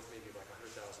a net worth maybe of like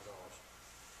 $100,000.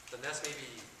 Then that's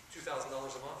maybe $2,000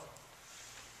 a month.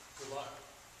 Good luck.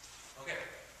 Okay,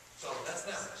 so that's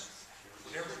them.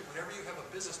 Whenever you have a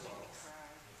business model,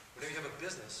 whenever you have a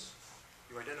business,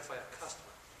 you identify a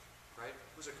customer, right?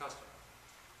 Who's a customer?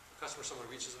 A customer is someone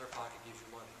who reaches in their pocket, gives you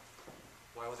money.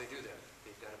 Why would they do that?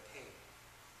 They've got a pain.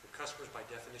 The customers, by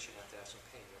definition, have to have some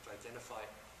pain. You have to identify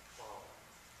a problem,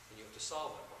 and you have to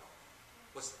solve that problem.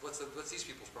 What's these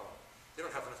people's problem? They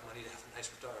don't have enough money to have a nice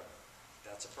retirement.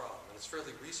 That's a problem, and it's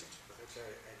fairly recent. Sorry,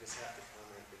 I just have to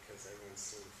comment because everyone's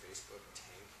seen Facebook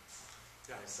tank.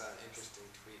 Yeah. I saw an interesting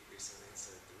tweet recently that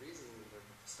said the reason the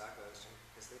stock values tank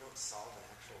is they don't solve an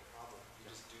actual problem. You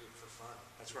just do it for fun.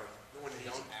 That's right. No one They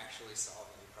needs don't it. actually solve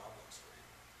any problems for you.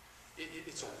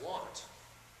 It's a want,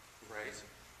 right?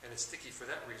 And it's sticky for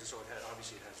that reason, so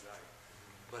obviously it has value.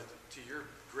 But to your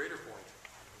greater point,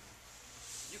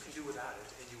 you can do without it,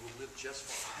 and you will live just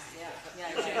fine. Yeah,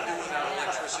 yeah, You can't do yeah, without yeah.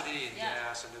 electricity and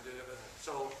Yeah. gas and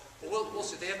so we'll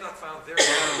see. They have not found their.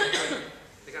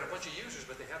 They got a bunch of users,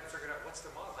 but they haven't figured out what's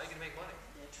their model. How are you gonna make money?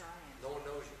 They're trying. No one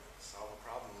knows you. Solve a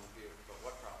problem would be, but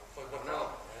what problem? But what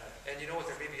problem? And you know what?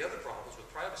 There may be other problems with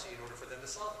privacy in order for them to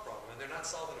solve the problem. And they're not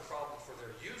solving a problem for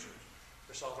their users.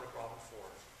 They're solving a problem for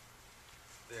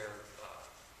their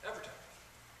advertisers.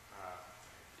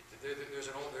 There's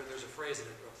a phrase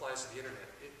that applies to the internet.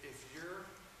 If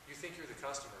you think you're the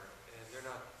customer and they're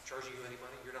not charging you any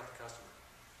money, you're not the customer.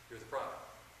 You're the product.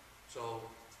 So,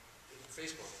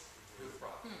 Facebook, you're the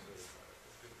product. You're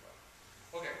the product.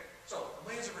 Okay, so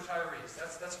millions of retirees.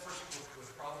 That's the first people with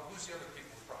a problem. Who's the other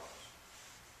people with problems?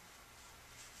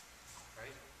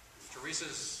 Right?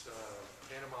 Teresa's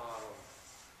Panama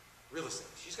real estate.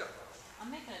 She's got a problem.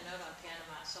 I'm making a note on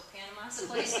Panama, so Panama's the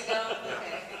place to go?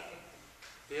 Okay.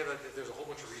 There's a whole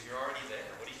bunch of reasons. You're already there.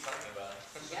 What are you talking about?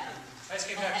 Yeah. I just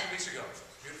came back 2 weeks ago.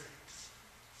 Beautiful.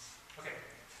 Okay.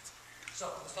 So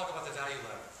let's talk about the value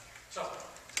ladder. So,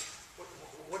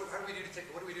 what do we do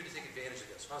to take advantage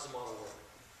of this? How does the model work?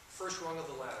 First rung of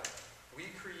the ladder. We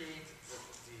create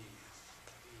the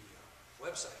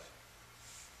website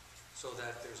so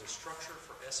that there's a structure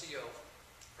for SEO,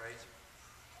 right?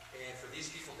 And for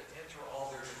these people to enter all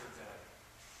their different value,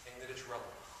 and that it's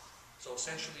relevant. So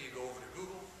essentially, you go over to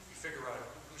Google, you figure out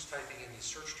who's typing in these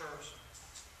search terms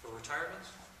for retirement,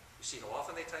 you see how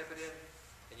often they type it in,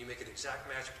 and you make an exact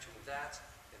match between that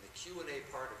and the Q&A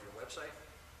part of your website,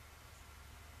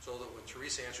 so that when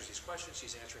Teresa answers these questions,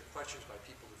 she's answering questions by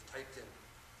people who've typed in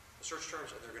the search terms,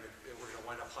 and we're going to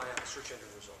wind up high on the search engine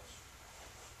results.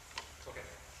 Okay.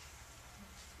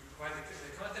 We provide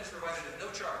the content's provided at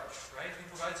no charge, right? Who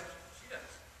provides it? She does.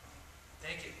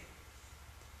 Thank you.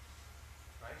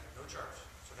 Right? No charge.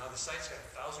 So now the site's got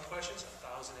 1,000 questions,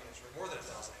 1,000 answers, or more than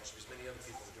 1,000 answers, because many other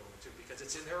people are doing it too, because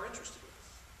it's in their interest to do it.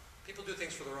 People do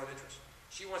things for their own interest.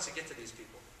 She wants to get to these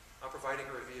people. I'm providing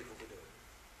her a vehicle to do it.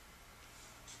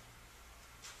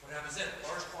 What happens then?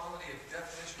 Large quantity of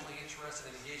definitionally interested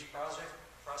and engaged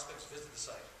prospects visit the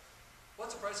site.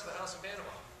 What's the price of a house in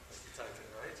Panama? You type in,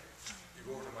 right? You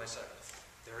go over to my site.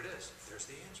 There it is. There's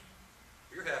the answer.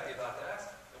 You're happy about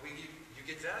that, and you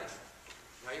get value.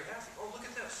 Now you're happy. Oh, look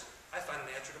at this. I found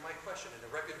an answer to my question in a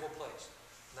reputable place.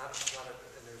 And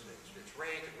it's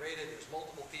ranked and rated, there's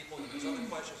multiple people, and there's other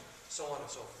questions, so on and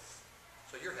so forth.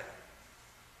 So you're happy.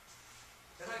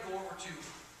 Then I go over to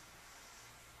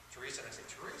Teresa and I say,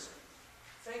 Teresa,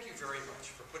 thank you very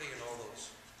much for putting in all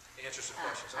those answers to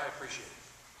questions. I appreciate it,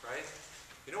 right?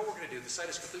 You know what we're going to do? The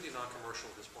site is completely non-commercial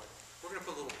at this point. We're going to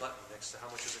put a little button next to how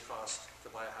much does it cost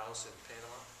to buy a house in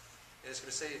Panama. And it's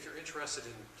going to say, if you're interested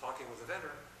in talking with a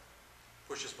vendor,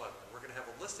 push this button. We're going to have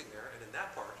a listing there, and in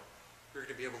that part, you're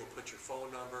going to be able to put your phone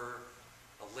number,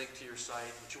 a link to your site,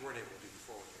 which you weren't able to do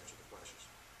before when you answered the questions.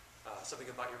 something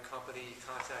about your company,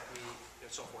 contact me, and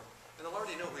so forth. And they'll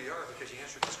already know who you are because you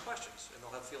answered these questions, and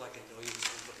they'll feel like they know you a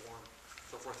little bit more, and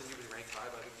so forth, and you'll be ranked high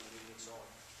by the community and so on.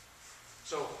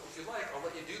 So if you like, I'll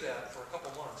let you do that for a couple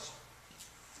months.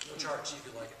 No charge, see if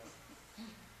you like it.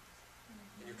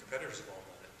 And your competitors have all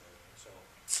done it. So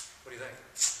what do you think?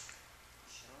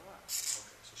 Sure.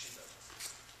 Okay, so she does.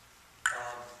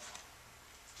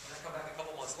 When I come back a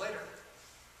couple months later,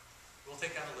 we'll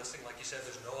take down the listing. Like you said,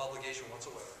 there's no obligation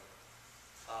whatsoever.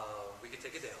 We can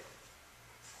take it down.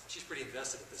 She's pretty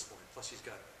invested at this point. Plus, she's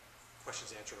got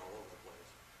questions answered all over the place.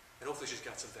 And hopefully she's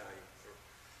got some value.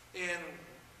 And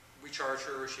we charge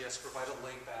her. She has to provide a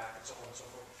link back and so on and so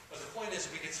forth. But the point is,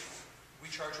 we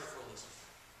charge her for a listing.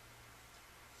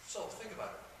 So think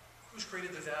about it. Who's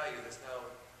created the value that's now,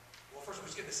 well, first,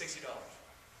 who's getting the $60?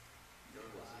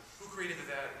 Who created the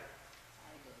value?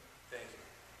 I did. Thank you.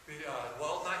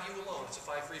 Well, not you alone. It's a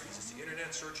 5 freebies. It's the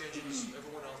internet, search engines,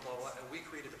 everyone else, blah, blah, and we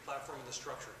created the platform and the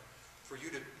structure for you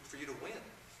to win.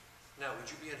 Now, would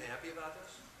you be unhappy about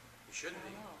this? You shouldn't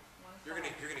be. I know. You're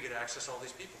gonna get access to all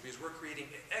these people because we're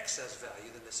creating excess value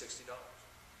than the $60,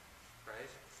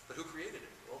 right? But who created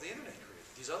it? Well, the internet created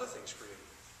it. These other things created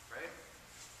it, right?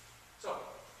 So,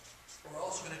 we're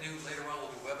also gonna do, later on,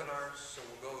 we'll do webinars. So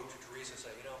we'll go to Teresa and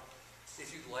say, you know, if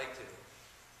you'd like to,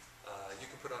 you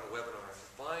can put on a webinar,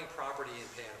 buying property in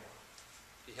Panama.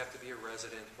 You have to be a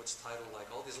resident, what's the title like,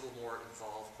 all these little more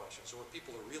involved questions. So when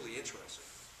people are really interested,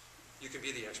 you can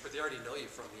be the expert. They already know you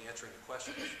from the answering the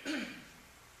questions.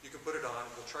 You can put it on,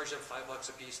 we'll charge them $5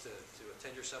 a piece to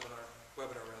attend your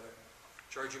webinar rather.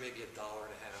 Charge you maybe $1.50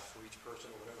 for each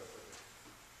person or whatever.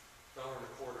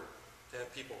 $1.25 to have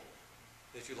people.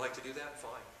 If you'd like to do that,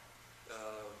 fine.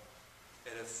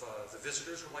 And if the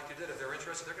visitors would like to do that, if they're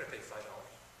interested, they're gonna pay $5.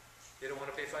 They don't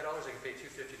wanna pay $5, they can pay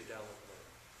 $2.50 to download the later.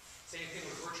 Same thing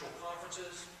with virtual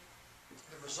conferences.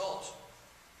 The result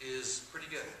is pretty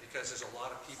good because there's a lot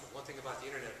of people. One thing about the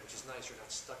internet, which is nice, you're not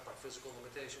stuck by physical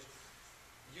limitations.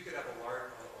 You could have a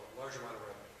large amount of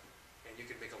revenue, and you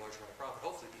could make a large amount of profit,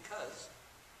 hopefully, because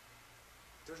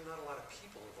there's not a lot of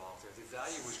people involved there. The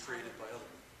value was created by other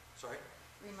people. Sorry?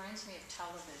 Reminds me of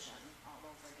television all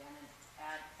over again and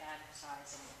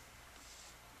advertising.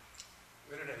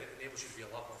 The internet enables you to be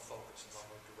a lot more focused, a lot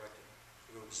more directed.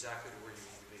 You go exactly to where you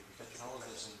need to be. But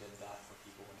television did that for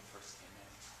people when it first came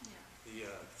in.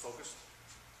 Yeah. The focused?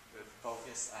 It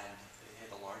focused and it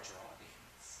hit a larger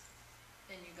audience.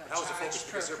 And you got How is it charged focused?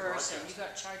 per Because they're person, broadcast. you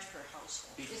got charged per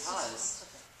household. It's Because just-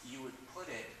 okay. you would put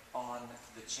it on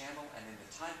the channel and in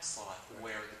the time slot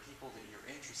where the people that you're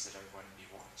interested are going to be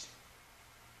watching.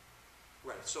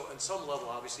 Right, so on some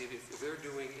level, obviously, if they're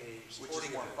doing a Which is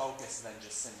sporting more event. focused than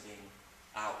just sending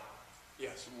out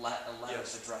Yes,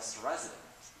 letters Yes. addressed to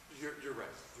residents. you're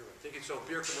right, you're right. Thinking, so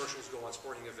beer commercials go on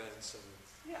sporting events and,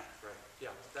 Yeah. right,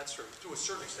 yeah, that's true, to a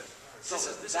certain extent. So This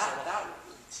is that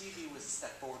TV was a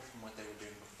step forward from what they were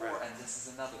doing before, Right. and this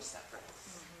is another step forward.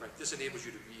 Right, this enables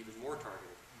you to be even more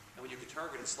targeted. And when you can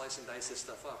target and slice and dice this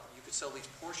stuff up, you could sell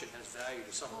each portion has value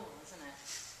to someone. Cool, isn't it?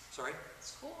 Sorry?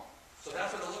 It's cool. So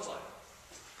that's what it looks like.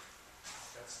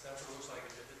 That's what it looks like.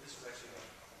 This is actually a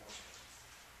motion.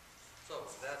 So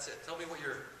that's it. Tell me what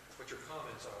your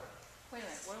comments are. Wait a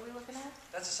minute, what are we looking at?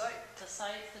 That's a site. The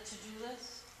site, the to-do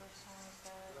list? First one is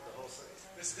The whole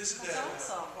site. This is That's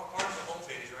awesome. part of the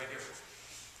homepage right here.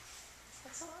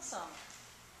 That's awesome.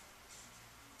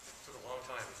 Took a long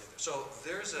time to get there. So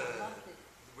there's I love it.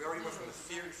 we already went from the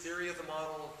theory of the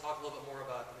model, talk a little bit more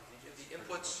about the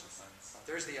inputs.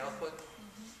 There's the output,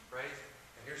 right?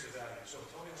 And here's the value. So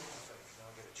tell me what you think, and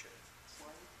I'll get a chair.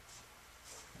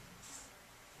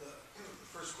 The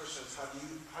first question is, how do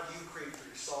you create for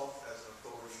yourself as an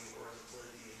authority or as a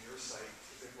validity in your site?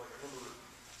 Like, I remember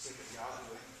thinking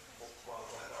Yahoo, a while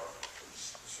ago, had an article,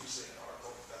 just recently an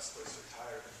article, best place to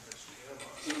retire in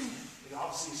Panama.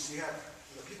 Obviously, so you have,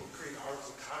 people create articles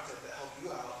and content that help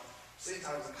you out. Same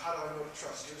time, like, how do I know to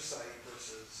trust your site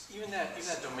versus Even that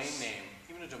domain name,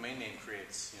 even a domain name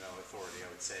creates, authority, I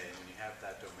would say, when you have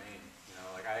that domain.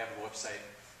 Like I have a website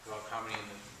about comedy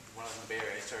when I was in the Bay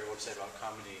Area, I started a website about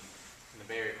comedy in the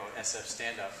Bay Area called SF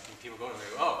Stand Up, and people go to it and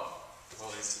they go, oh,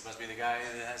 well, this must be the guy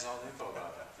that has all the info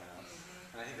about that,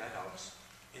 And I think that helps.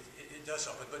 It does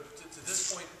help, but to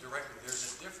this point directly,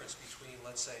 there's a difference between,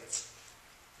 let's say,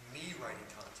 me writing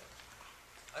content.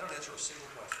 I don't answer a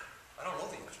single question. I don't know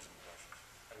the answers to the questions.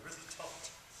 I really don't.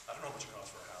 I don't know how much it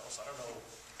costs for a house. I don't know,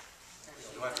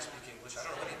 do I have to speak English? I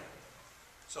don't know anything.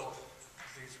 So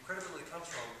the credibility comes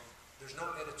from, there's no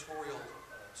editorial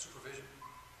supervision.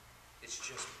 It's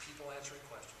just people answering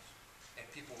questions and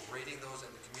people rating those,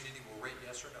 and the community will rate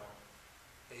yes or no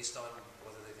based on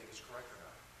whether they think it's correct or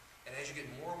not. And as you get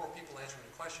more and more people answering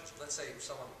the questions, let's say you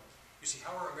see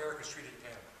how are Americans treated in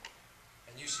Panama,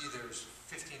 and you see there's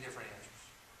 15 different answers,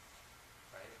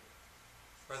 right?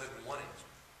 Rather than one answer,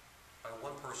 by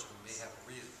one person who may have a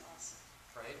reason,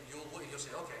 right? You'll say,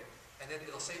 okay, and then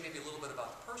it'll say maybe a little bit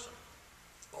about the person.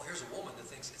 Well, here's a woman that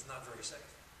thinks it's not very safe.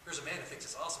 Here's a man that thinks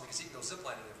it's awesome because he can go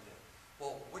ziplining every day.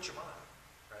 Well, which am I,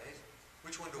 right?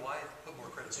 Which one do I put more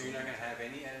credit to? So you're not going to have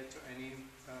any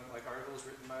like articles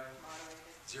written by?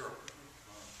 Zero.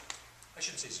 I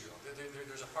shouldn't say zero.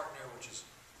 There's a part in there which is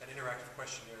an interactive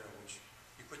questionnaire in which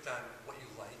you put down what you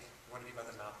like. You want to be by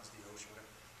the mountains, the ocean,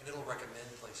 whatever, and it'll recommend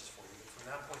places for you. But from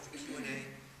that point, the Q&A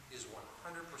is 100%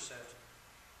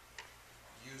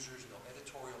 users, no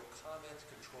editorial comment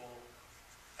control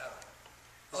at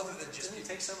all. Other than just... Doesn't it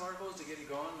take some articles to get it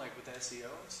going, like with SEO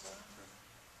and stuff?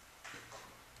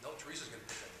 No, Teresa's going to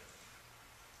put that in.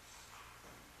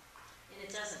 And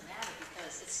it doesn't matter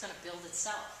because it's going to build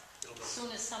itself. As soon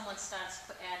as someone starts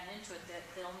adding into it,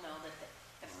 they'll know that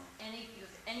if you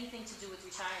have anything to do with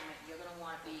retirement, you're going to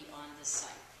want to be on this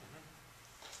site.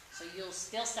 So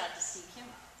they'll start to seek him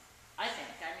out. I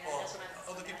think. I mean, Well, that's what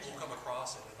I'm. other people will come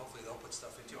across it, and hopefully they'll put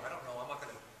stuff into it. I don't know. I'm not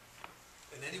going to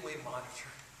in any way monitor.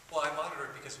 Well, I monitor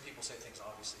it because people say things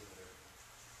obviously that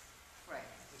are. Right.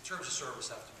 The terms of service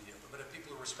have to be different, but if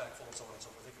people are respectful and so on and so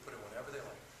forth, they can put in whatever they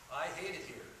like. I hate it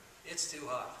here. It's too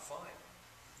hot. Fine.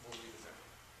 We'll leave it there.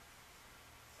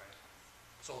 Right.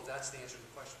 So if that's the answer to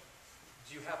the question.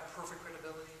 Do you have perfect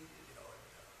credibility? You know,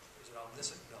 is it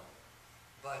omniscient? No.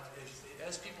 But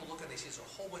as people look and they see a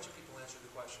whole bunch of people answer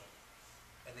the question,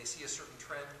 and they see a certain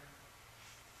trend,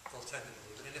 they'll tend to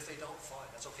believe it. And if they don't, fine.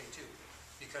 That's okay too.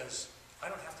 Because I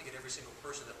don't have to get every single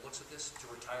person that looks at this to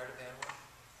retire to Banwell.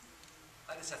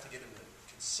 I just have to get them to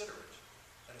consider it.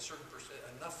 And a certain percent,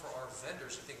 enough for our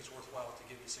vendors to think it's worthwhile to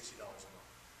give me $60 a month.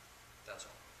 That's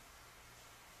all.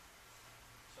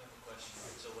 So I have a question.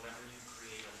 So whenever you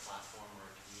create a platform or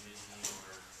a community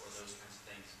or those kinds of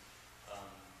things,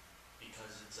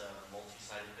 because it's a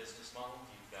multi-sided business model,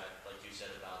 you've got, like you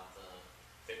said about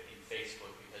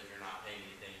Facebook, because you're not paying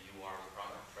anything, you are the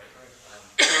product, right?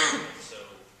 So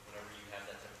whenever you have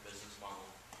that type of business model,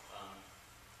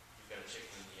 you've got a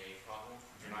chicken and the egg problem.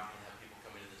 You're not going to have people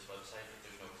come into this website if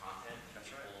there's no content. And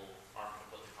people aren't going to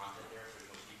put the content there if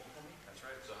there's no people coming. That's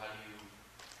right. So how do you,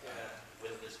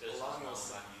 with this business model,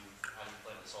 how do you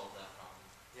plan to solve that problem?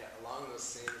 Yeah, along those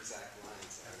same exact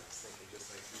lines, I was thinking just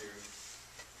like you,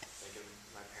 thinking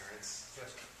my parents,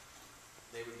 Yes.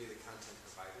 they would be the content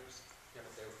providers, Yeah.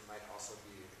 but they might also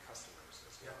be the customers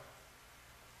as well. Yeah.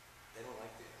 They don't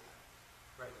like the internet.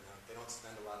 Right. You know, they don't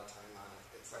spend a lot of time on it.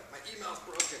 It's like, my email's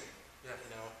broken. Yeah. You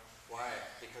know, why?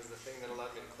 Because the thing that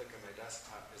allowed me to click on my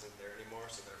desktop isn't there anymore,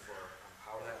 so therefore I'm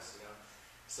powerless, you know.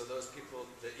 So those people,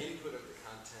 the input of the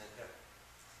content, Yeah.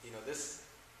 you know,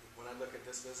 when I look at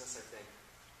this business, I think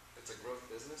it's a growth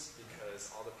business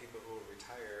because all the people who will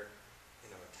retire,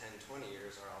 10, 20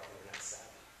 years are all internet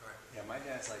savvy. Right. Yeah, my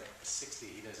dad's like 60.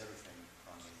 He does everything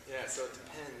on the internet. Yeah, so it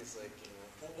depends,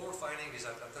 What we're finding is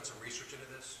I've done some research into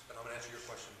this, and I'm going to answer your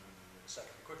question in a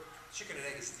second. Chicken and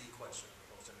egg is the question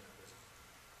for most internet business.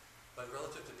 But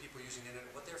relative to people using the internet,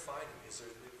 what they're finding is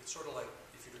it's sort of like,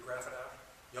 if you could graph it out,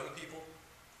 young people,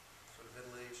 sort of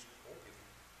middle-aged, old people,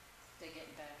 They're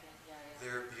getting back in. Yeah.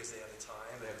 they're, because they have the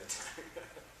time. They have the time.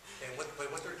 And what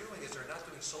they're doing is they're not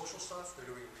doing social stuff, they're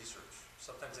doing research.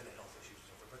 Sometimes into health issues and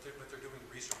so forth, but they're doing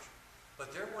research.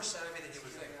 But they're more savvy than you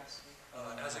would think, Curiosity.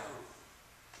 as a group.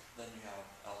 Then you have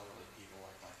elderly people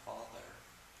like my father,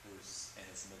 who's in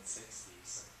his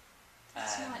mid-60s.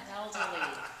 That's And- not elderly.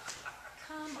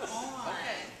 Come on.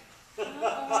 Okay. Come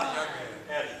It's a young on.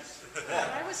 man.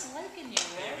 I was liking you.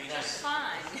 Maybe Just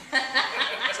fine.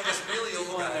 So this really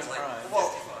old guy is like Well,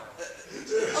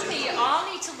 55. Okay, you all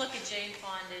need to look at Jane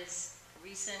Fonda's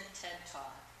recent TED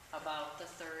Talk about the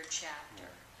third chapter.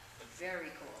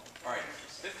 Very cool. All right, Very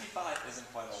interesting. 55 isn't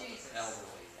quite Jesus.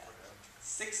 elderly yet.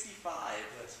 65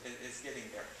 Yes. is getting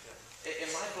there. In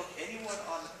my book, anyone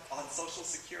on Social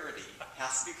Security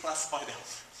has to be classified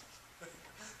elderly.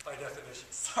 By definition.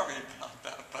 Sorry about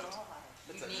that, but God,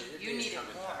 It's okay, your you day's need it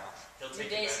coming, more. pal. He'll Your take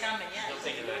it day's back. coming, yeah. He'll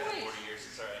take it back in Wait. 40 years.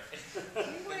 It's all right.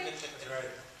 You wait. That's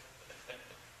right.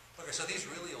 Okay, so these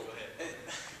really old. Go ahead.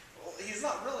 well, he's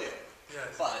not really old.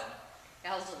 Yes. But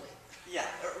Elderly. yeah,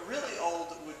 really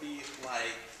old would be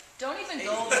like Don't even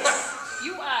go there.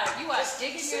 You are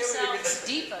digging say what you're yourself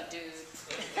deeper, dude.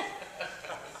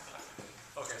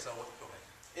 Okay, so go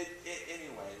ahead.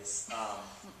 anyways.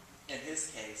 In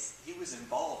his case, he was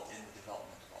involved in the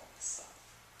development of all this stuff,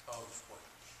 Of what?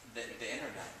 the internet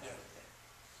and Yeah. everything.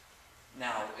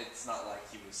 Now it's not like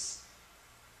he was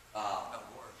Al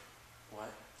Gore.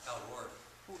 what? Al Gore.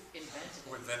 Who invented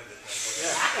Who it? invented it.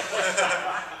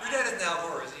 Your dad isn't Al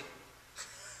Gore, is he?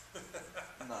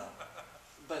 No.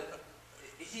 But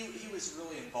he was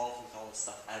really involved with all this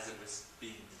stuff as it was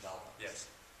being developed. Yes.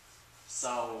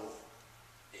 So,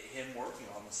 him working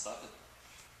on this stuff,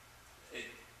 it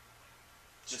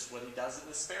just what he does in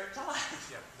his spare time.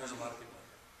 Yeah, there's a lot of people like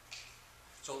that.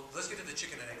 So let's get to the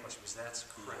chicken and egg question, because that's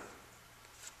correct.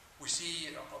 We see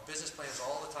business plans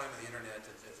all the time on the internet at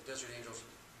the Desert Angels.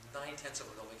 9/10 of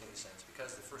them don't make any sense,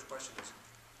 because the first question is,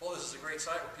 oh, this is a great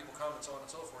site where people come and so on and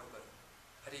so forth, but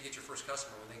how do you get your first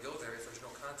customer? When they go there, if there's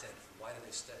no content, why do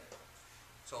they stay?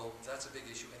 So that's a big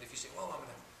issue. And if you say, well, I'm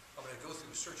gonna go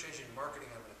through search engine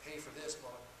marketing, I'm gonna pay for this, blah,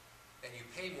 blah, and you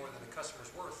pay more than the customer's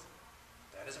worth,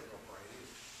 that isn't real bright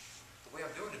either. The way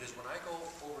I'm doing it is when I go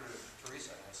over to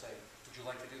Teresa and I say, would you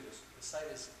like to do this? The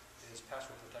site is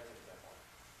password protected at that point.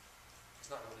 It's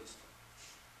not released.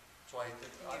 So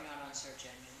You're not on search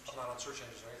engine. I'm not on search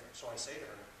engines or anything. So I say to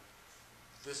her,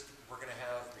 this, we're gonna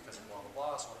have, because of blah, blah,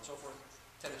 blah, so on and so forth,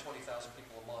 10 to 20,000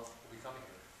 people a month will be coming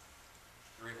here.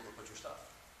 You're able to put your stuff.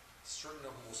 Certain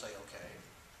of them will say okay,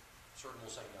 certain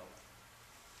will say no.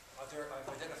 I've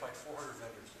identified 400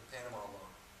 vendors in Panama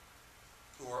alone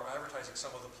who are advertising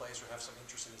some other place or have some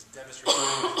interest in this demonstration.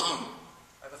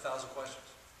 I have 1,000 questions.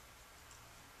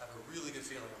 I have a really good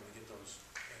feeling I'm gonna get those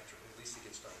answered, at least to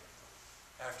get started.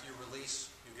 After you release,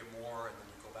 you get more, and then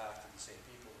you go back to the same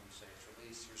people and you say it's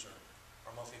released, here's our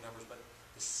monthly numbers, but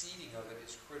the seeding of it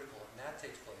is critical, and that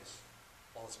takes place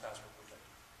while it's password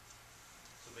protected.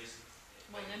 So basically,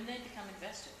 Well, then they become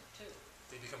invested too.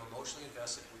 They become emotionally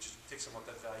invested, which takes somewhat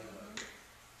that value out of it.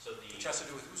 so Which has to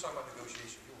do with, who's talking about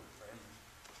negotiation, you were, right?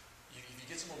 If you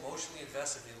get someone emotionally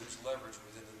invested, they lose leverage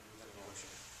within the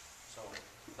negotiation. So,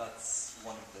 That's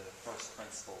one of the first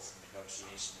principles of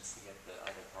negotiation is to get the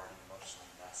other party emotionally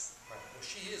invested. right, well,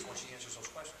 she is when she answers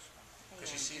those questions, because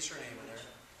she sees her name in there,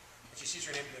 and she sees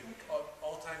her name in the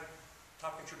all-time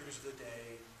top contributors of the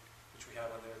day, which we have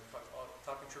on there,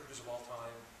 top contributors of all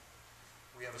time.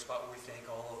 We have a spot where we thank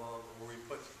all of them, where we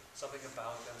put something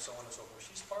about them, so on and so forth.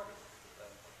 She's part of it.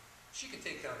 She can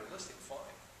take down her listing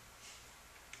fine,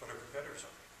 but her competitors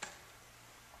aren't.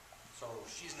 So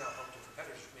she's not helped her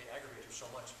competitors, which may aggravate her so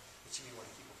much that she may want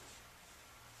to keep them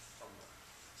from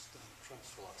It's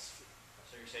Trump's philosophy.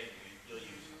 So you're saying you'll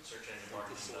use search engine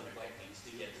marketing and other techniques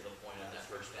to get to the point of that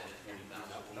first 10 to 20,000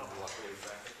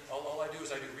 traffic? All I do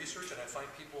is I do research and I find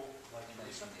people like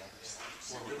Teresa,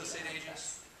 who are real estate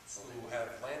agents, who have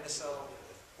land to sell,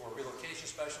 who are relocation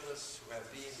specialists, who have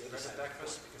bed and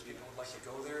breakfast because people would like to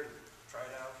go there to try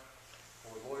it out,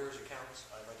 or lawyers, accountants.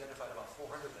 I've identified about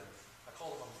 400 of them. I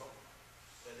call them on the phone.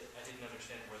 But I didn't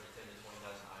understand where the 10 to 20,000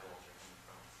 eyeballs are coming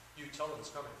from. You tell them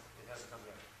it's coming. It hasn't come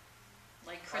yet.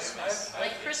 Like Christmas,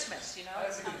 like Christmas, you know? I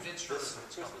have to convince her that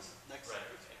it's coming. Next. Right,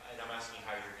 and I'm asking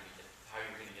how you're gonna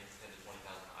get the 10 to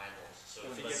 20,000 eyeballs. So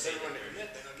If he let's gets say everyone that to commit,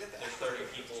 they don't get that. there's 30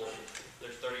 people,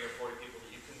 there's 30 or 40 people that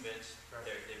you convinced, Right.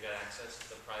 they've got access to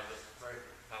the private, Right.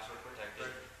 password protected,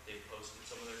 Right. they've posted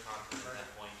some of their content at that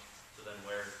point, so then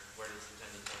where does the 10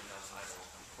 to 20,000 eyeballs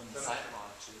come from? When the site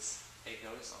launches, it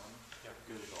goes on Yeah.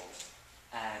 Google,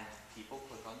 and people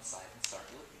click on the site and start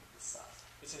looking at the stuff.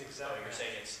 It's an So exact you're match.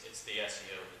 saying it's the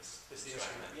SEO that's It's the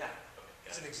driving SEO. that? Yeah. Okay,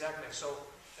 It's got an it. exact match. So,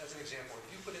 as an example,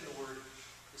 if you put in the word,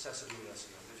 this has to do with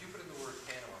SEO, but if you put in the word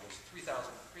Panama, there's 3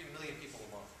 million people a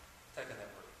month type in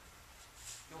that word.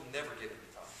 You'll never get to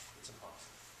the top. It's impossible.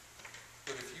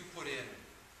 But if you put in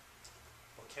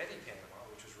Bolotin, Panama,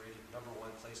 which was rated #1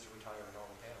 place to retire in all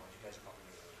of Panama, you guys are probably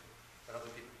know that, but other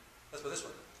people, let's put this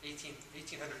one,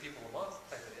 1,800 people a month,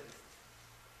 type it in,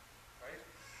 right?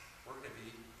 We're going to be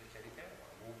Bolotin, Panama.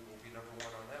 We'll be #1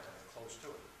 on that one, or close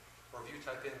to it. Or if you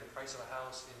type in the price of a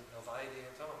house in El Valle de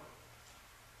Antone,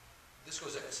 this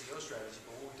goes to SEO strategy,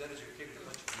 but what we've done is we've created a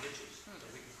bunch of niches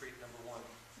that we can create #1.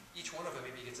 Each one of them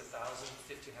maybe gets 1,000,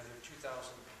 1,500,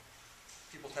 2,000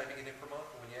 people typing it in per month.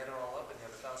 When you add it all up and you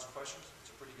have 1,000 questions, it's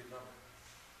a pretty good number.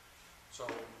 So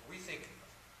we think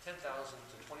 10,000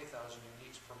 to 20,000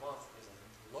 uniques per month is a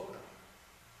low number.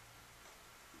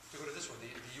 To go to this one,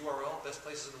 the URL, best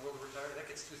places in the world to retire, that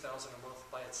gets 2,000 a month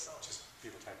by itself. Just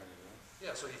people typing it in.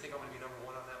 Yeah, so you think I'm going to be #1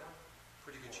 on that one?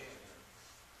 Pretty good chance.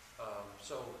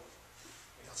 So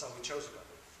that's how we chose it.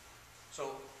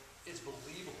 So it's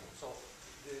believable. So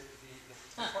the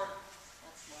part,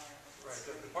 That's why. right,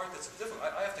 the part that's difficult,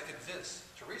 I have to convince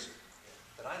Teresa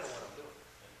that I know what I'm doing,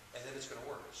 and then it's going to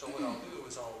work. So what I'll do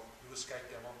is I'll do a Skype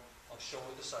demo, I'll show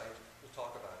her the site, we'll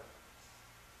talk about it,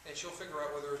 and she'll figure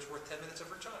out whether it's worth 10 minutes of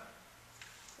her time.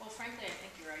 Well, frankly, I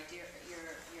think your idea,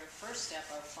 your first step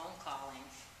of phone calling,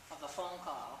 of a phone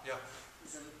call, Yeah.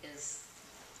 is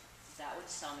That would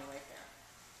tell me right there,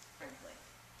 frankly.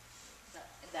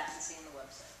 That and seeing the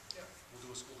website. Yeah, we'll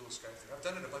do a Skype thing. I've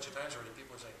done it a bunch of times already.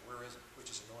 People are saying, where is it?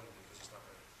 Which is annoying me because it's not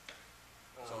ready.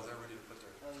 So they're ready to put their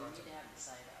Oh, you need content. to have the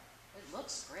site up. It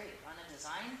looks great on a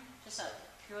design, just a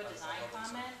pure I design love the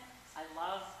design. comment. I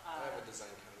love, I have a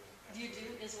design comment. you do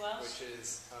actually, as well? Which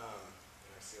is,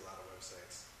 and I see a lot of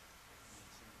websites.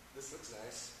 This looks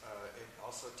nice. It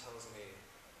also tells me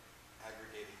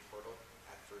aggregated portal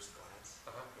at first glance,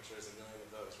 which there's a million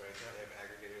of those, right? Yeah. They have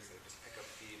aggregators that just pick up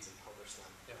feeds and publish them.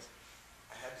 Yes.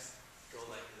 I had to go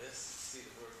like this, see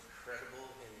the word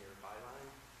credible in your byline,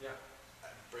 Yeah.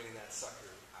 bring that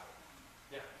sucker out.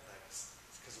 Yeah. Like,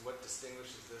 because what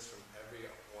distinguishes this from every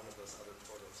one of those other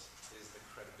portals is the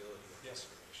credibility of the Yes.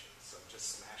 information. So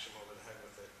just smash them over the head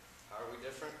with it. How are we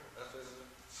different? Incredible.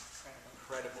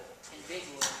 Credible. In big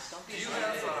words, don't Do be you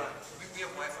afraid. have, we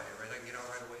have Wi-Fi here, right? I can get on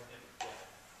right away?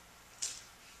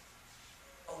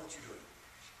 I'll let you do it.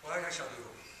 Well, actually, I'll do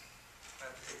it.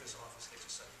 I have to take this off. This takes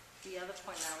a second. The other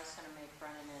point I was gonna make,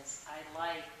 Brennan, is I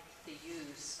like the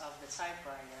use of the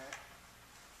typewriter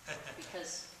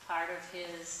because part of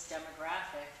his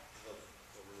demographic,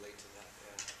 They'll relate to that,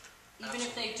 yeah. even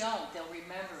if they don't, they'll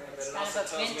remember it. But It's it kind of also a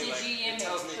tells me, like, vintagey it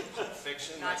tells me image. Pulp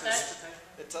Fiction. Not like,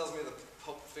 that? It tells me the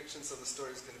Pulp Fiction, so the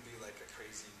story's going to be like a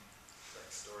crazy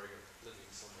like story of living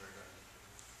somewhere.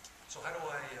 So how do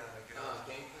I get on?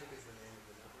 Gangplank is the name of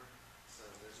the network. So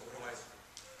there's So what do I,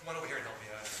 come on over here and help me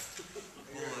out.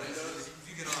 If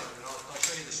you get on it, then I'll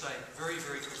show you the site very,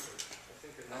 very quickly. I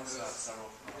think the I also have numbers- several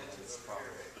It is comments over from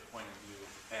here, right? the point of view of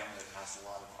a family that has a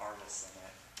lot of artists in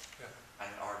it. Yeah.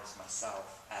 I'm an artist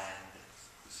myself, and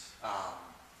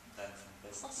then from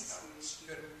business owners.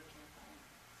 Good.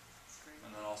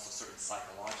 And then also certain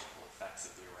psychological effects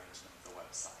of the arrangement of the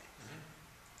website.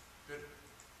 Good.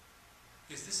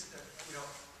 Is this,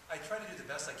 I try to do the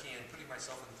best I can, putting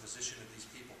myself in the position of these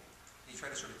people. You try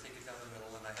to sort of take it down the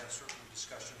middle, and I have certain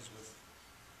discussions with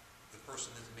the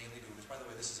person that's mainly doing this. By the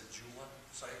way, this is a Joomla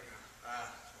site.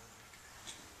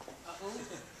 Who?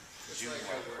 It's Joomla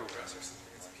like a program. WordPress or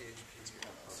something. It's PHP.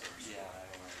 Yeah, I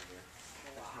don't know either.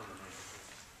 Wow.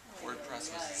 WordPress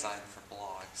was Ay, ay, ay. designed for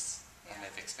blogs, and Yeah.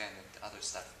 they've expanded to other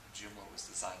stuff. Joomla was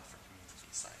designed for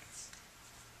community sites.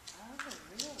 Oh,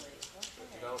 really? The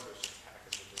Okay. developers just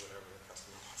package and do whatever the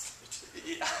customer wants them to do.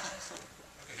 Yeah.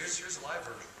 Okay, here's a live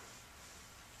version.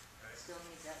 Right. Still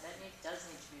needs that, does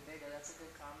need to be bigger, that's a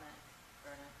good comment,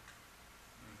 Brennan.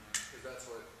 Because that's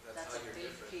That's how a you're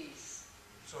big different. piece.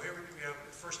 So here we have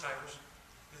first timers.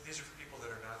 These are for people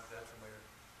that are not that familiar.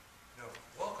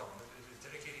 Welcome.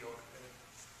 Dedicated.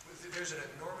 There's an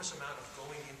enormous amount of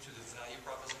going into the value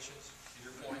propositions, to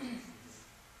your point,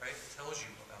 right? It tells you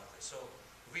about this. So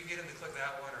if we can get them to click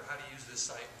that one or how to use this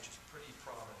site, which is pretty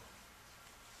prominent.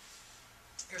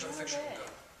 Here's our fictional guy.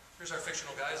 Here's our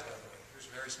fictional guys, by the way. Here's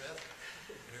Mary Smith.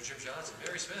 And here's Jim Johnson.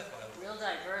 Mary Smith, by the way. Real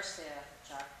diverse there,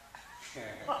 Chuck.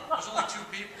 There's only two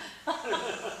people.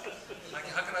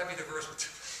 How can I be diverse with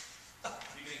two?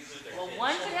 You can include their Well, kids.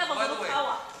 one could have a By the little way,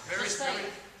 co-op, Mary, just saying.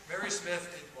 Mary Smith,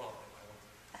 well,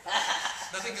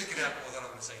 nothing good can happen without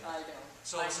I'm saying. I know.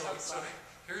 So I hope so.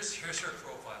 here's her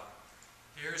profile.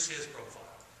 Here's his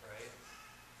profile, right?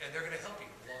 And they're going to help you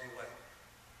along the way,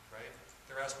 right?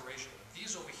 They're aspirational.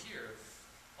 These over here,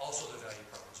 also the value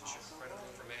proposition, credible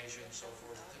information, so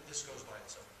forth. This goes by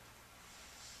itself.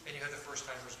 And you have the first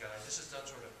timers guide. This is done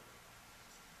sort of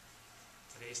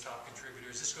today's top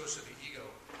contributors. This goes to the ego,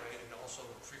 right? And also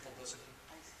free publicity.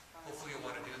 Hopefully you'll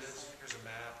want to do this. Here's a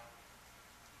map.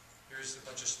 Here's a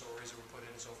bunch of stories that were put in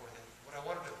and so forth. And what I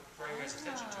wanted to draw your guys'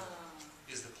 attention to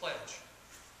is the pledge.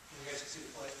 You guys can see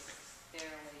the pledge?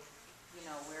 Barely.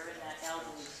 We're in that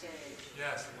elderly stage.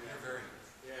 Yes, you're very,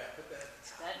 Yeah, put that.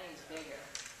 That needs bigger.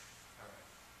 all right.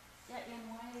 Yeah, and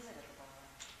why is it at the bottom?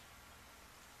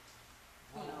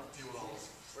 Who knows? You will.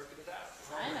 Working it out.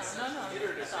 I know,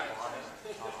 no, sorry.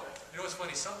 You know what's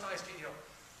funny? Sometimes,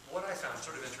 what I found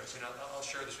sort of interesting, I'll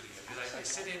share this with you, because I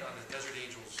sit in on the Desert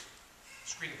Angels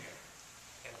screening panel,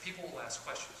 and people will ask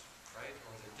questions, right?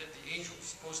 Or the angels,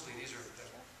 supposedly these are,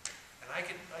 and I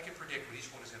can predict what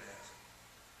each one is going to ask.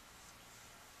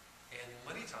 And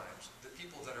many times, the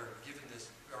people that are given this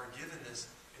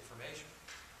information,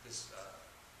 this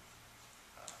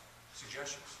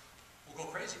suggestions, will go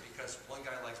crazy because one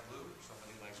guy likes blue,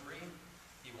 somebody likes green,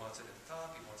 he wants it at the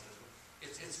top, he wants it at the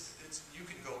you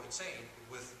can go insane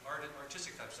with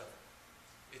artistic type stuff.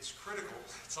 It's critical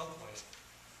at some point,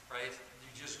 right? You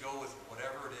just go with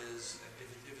whatever it is, and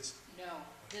if it's No,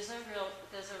 there's a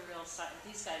real science.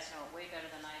 These guys know it way better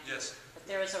than I do. yes, But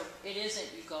it isn't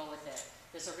you go with it.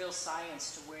 There's a real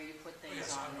science to where you put things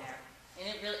yes, I on know. there. And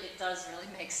it does really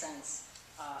make sense.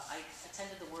 I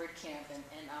attended the word camp,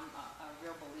 and I'm a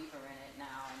real believer in it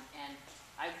now, and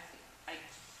I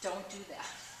don't do that.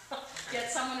 Get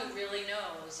someone who really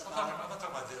knows I'm about. not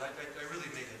talking about this, I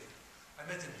really made it, I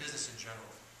meant in business in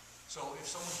general. So if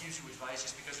someone gives you advice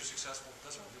just because they're successful, it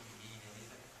doesn't really mean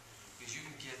anything. Because you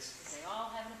can get, They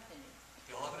all have an opinion.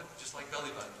 they all have it, just like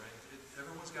belly button, right?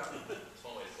 Everyone's got one. That's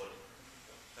one way to put it.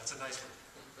 That's a nice one.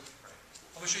 Right.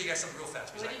 I'm gonna show you guys something real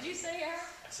fast. What did you say, Eric?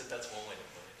 I said that's one way to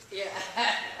put it. Yeah.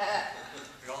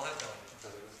 We all have belly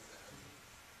button.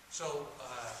 So,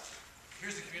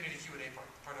 here's the community Q&A part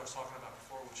I was talking about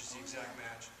before, which is the exact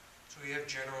match. So you have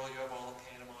general, you have all of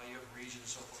Panama, you have region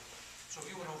and so forth. So if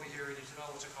you went over here and you said,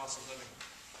 oh, what's the cost of living?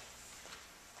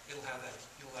 You'll have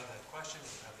that question,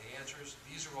 it'll have the answers.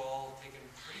 These are all taken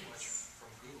pretty much from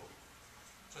Google.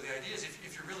 So the idea is if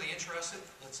you're really interested,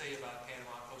 let's say about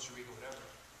Panama, Costa Rica, whatever,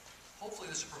 hopefully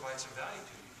this will provide some value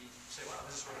to you. You say, wow,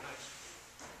 this is sort of nice.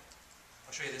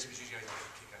 I'll show you this because you guys get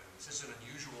a kick out of this. This is an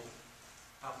unusual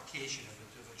application of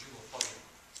a Joomla plugin.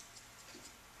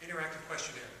 Interactive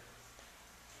questionnaire.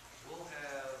 We'll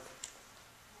have,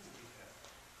 who will we have?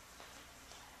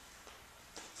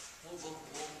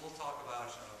 We'll talk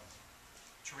about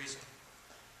Teresa.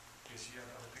 Because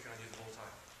I'm picking on you the whole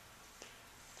time.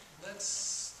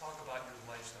 Let's talk about your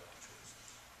lifestyle, Teresa.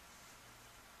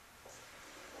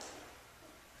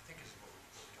 I think this is what we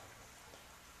talked about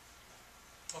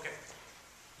before. Okay.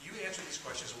 You answer these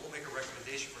questions and we'll make a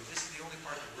recommendation for you. This is the only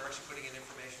part that we're actually putting in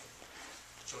information.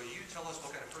 So you tell us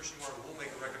what kind of person you are, but we'll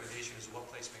make a recommendation as to what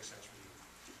place makes sense for you.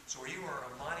 So you are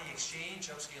Amani Exchange,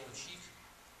 upscale and chic,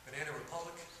 Banana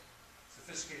Republic,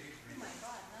 sophisticated. Oh my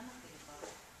God, none of the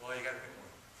above. Well, you got to pick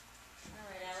one. All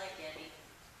right, I like Eddie.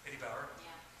 Eddie Bauer.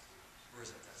 Yeah. Where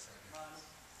is that? That's there. Bottom.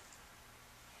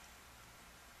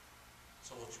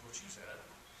 So what you said.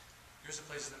 Here's the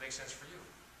places that make sense for you.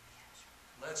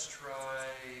 Let's try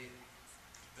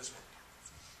this one.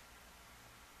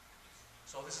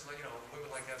 So this is like, women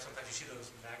like to have, sometimes you see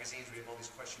those magazines where you have all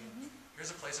these questions.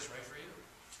 Here's a place that's right for you.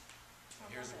 And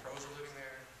here's the pros of living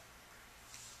there.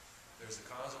 There's the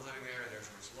cons of living there. There's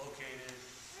where it's located.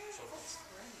 So forth. That's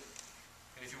great.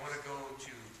 And if you want to go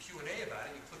to Q&A about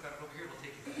it, you click on it over here, it'll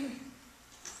take you there.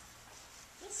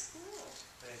 That's cool.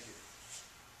 Thank you.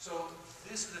 So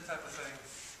this is the type of thing,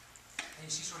 and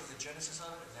you see sort of the genesis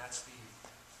of it, and that's the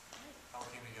how it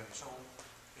came together. So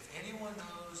if anyone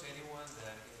knows anyone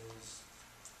that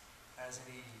has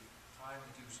any time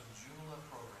to do some Joomla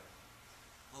programming,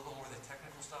 a little bit more of the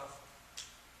technical stuff,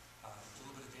 a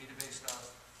little bit of database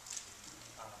stuff.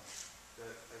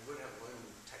 I would have one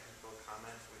technical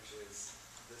comment, which is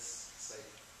this site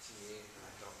to me, and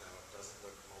I don't know, it doesn't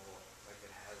look mobile, like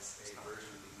it has a version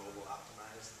of the mobile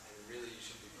optimized, and really you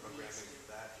should be programming for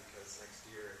that because next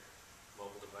year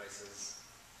mobile devices,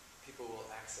 people will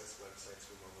access websites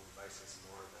with mobile devices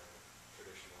more than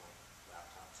traditional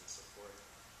laptops and so forth.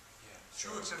 Yeah.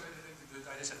 True, except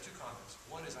I just have two comments.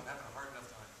 One is I'm having a hard enough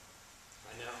time.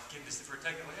 I know. Give this for a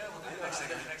technical, yeah, we'll do the next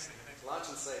thing, the next thing, the next thing.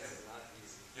 Launching sites is not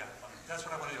easy. Yeah, that's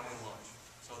what I want to do, I want to launch.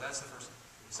 So that's the first thing.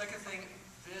 Second thing,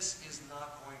 this is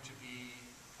not going to be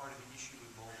part of the issue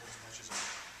with mobile as much as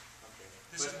Okay.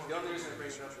 This is But more the only people reason I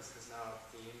bring it research. up is because now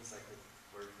themes like with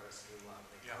WordPress, Joomla,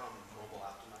 they Yeah. come mobile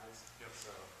optimized. Yep.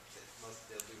 So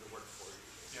they'll do the work for you.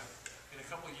 Yeah. basically. In a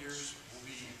couple of years, we'll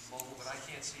be mobile, but I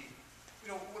can't see,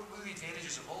 one of the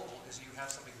advantages of mobile is you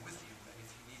have something with you, and if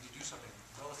you need to do something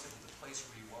relative to the place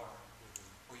where you are,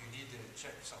 or you need to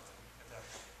check something at that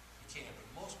point, you can. But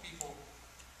most people,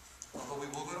 although we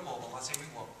will go to mobile, I'm not saying we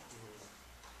won't,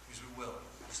 because we will,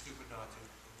 we're stupid not to.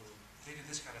 They do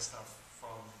this kind of stuff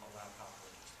from a laptop.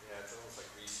 Yeah, it's almost like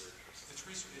research or something. It's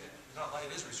research, not like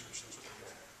it is research, that's what they're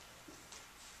doing.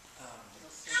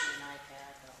 It'll still be an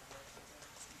iPad, that'll work with it.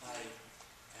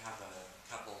 I have a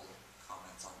couple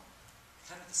comments on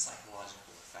kind of the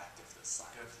psychological effect of this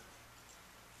site. Good.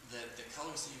 The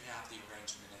colors that you have, the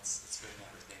arrangement, it's good and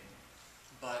everything.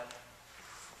 But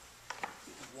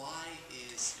why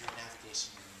is your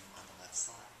navigation menu on the left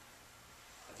side?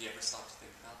 Have you ever stopped to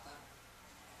think about that?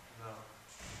 No.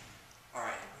 All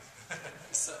right.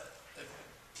 So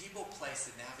people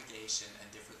place the navigation and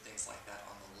different things like that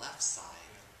on the left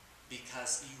side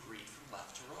because you read from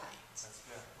left to right. That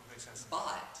makes sense.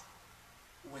 But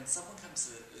when someone comes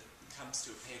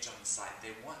to a page on the site,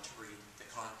 they want to read the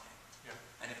content. Yeah.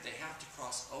 And if they have to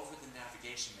cross over the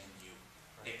navigation menu,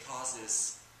 Right. it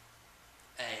causes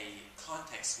a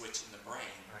context switch in the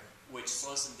brain, Right. which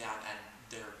slows them down, and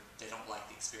they don't like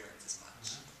the experience as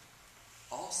much. Mhm.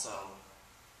 Also,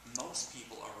 most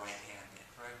people are right-handed,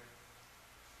 Right.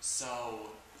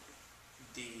 so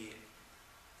the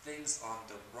things on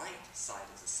the right side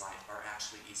of the site are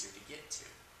actually easier to get to.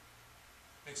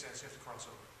 Makes sense, you have to cross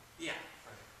over. Yeah.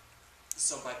 Right.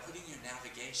 So by putting your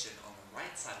navigation on the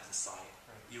right side of the site,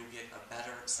 Right. you'll get a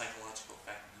better psychological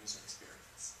effect and user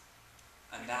experience.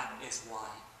 And that is why.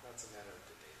 That's a matter of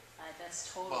debate. That's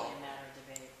totally Well, a matter of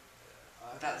debate.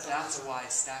 That's why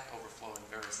Stack Overflow and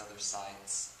various other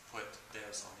sites put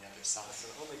theirs on the other side. So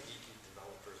only geeky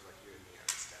developers like you and me are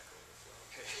in Stack Overflow,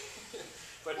 okay?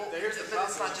 But Well, here's the but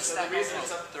it's problem. not just So Stack the reason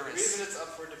Overflow, the reason it's up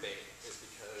for debate is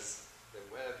because the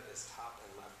web is top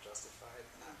and left justified,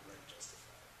 not right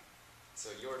justified. So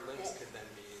your links could then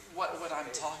be... What I'm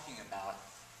talking about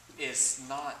is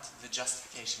not the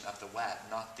justification of the web,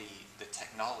 not the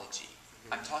technology.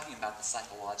 I'm talking about the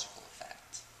psychological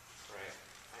effect. Right.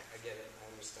 I get it. I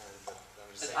understand. But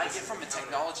I'm just saying I this get is from a the counter-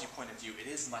 technology point of view, it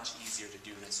is much easier to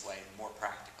do this way, more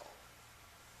practical,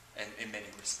 and in many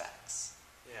respects.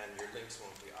 Yeah, and your links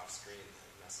won't be off screen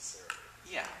necessarily.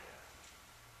 Yeah,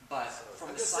 Yeah. but So, from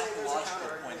I'm a just saying there's a psychological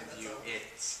counter-argument, point of that's view, all. it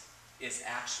is I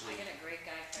actually get a great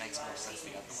guy for makes you more out of sense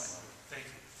the other way. Phoenix. Thank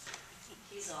you.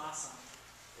 He's awesome.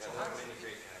 Yeah, So there how- are many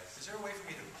great guys. Is there a way for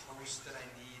me to post that I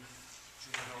need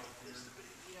junior help here?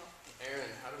 You know, Aaron,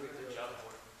 how do we do it?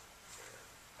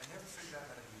 I never figured out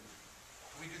how to do that.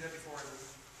 Did we do that before I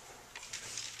moved?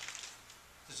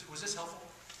 Was this helpful?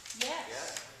 yes.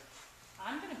 Yeah.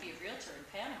 I'm gonna be a realtor in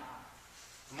Panama.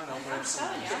 I'm gonna open I'm up some.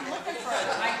 telling you, I'm looking for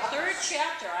my third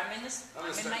chapter. I'm in I'm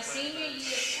gonna my start senior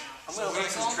year now. I'm gonna open up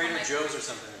some Going for Trader my Joe's or first-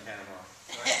 something in Panama.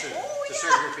 Oh, To yeah.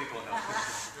 serve your people. No.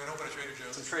 You want to open a Trader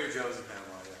Joe's? Some Trader Joe's in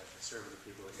Panama, yeah, to serve the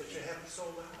people. But you haven't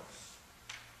sold the house.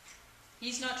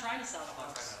 He's not trying to sell the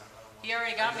I'm not house. trying to- I don't want- He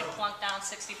already got me I know. plunked down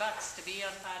 $60 to be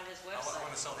on part of his I want to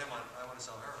website. sell him on, I want to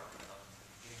sell her on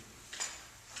Game.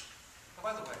 Oh,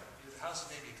 by the way, the house is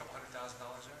maybe a couple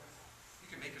 $100,000 there. You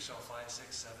can make yourself $5,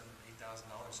 $6, $7,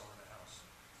 $8,000 selling that house.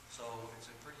 So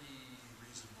it's a pretty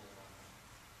reasonable.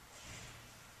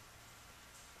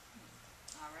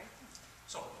 All right.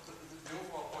 So the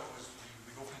overall point was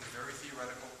we go from the very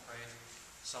theoretical, right?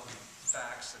 Some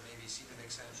facts that maybe seem to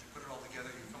make sense. You put it all together,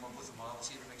 you come up with a model,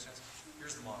 see if it makes sense.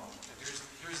 Here's the model. And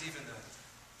here's even the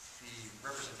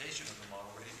representation of the model,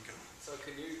 right? You can, So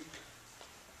do you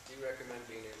recommend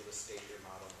being able to state your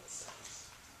model in a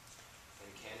sentence? And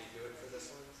can you do it for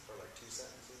this one? For like 2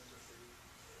 sentences or 3?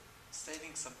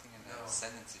 Stating something in a No.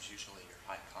 sentence is usually your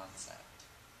high concept.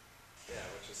 Yeah,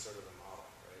 which is sort of the model,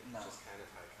 right? No. Which is kind of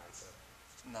high concept.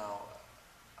 No,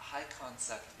 high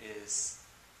concept is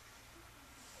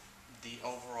the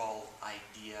overall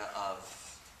idea of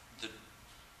the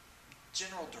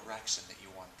general direction that you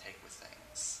want to take with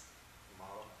things.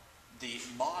 Model. The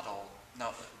model,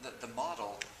 no, the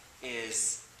model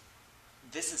is,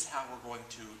 this is how we're going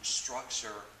to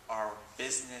structure our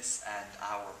business and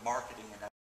our marketing and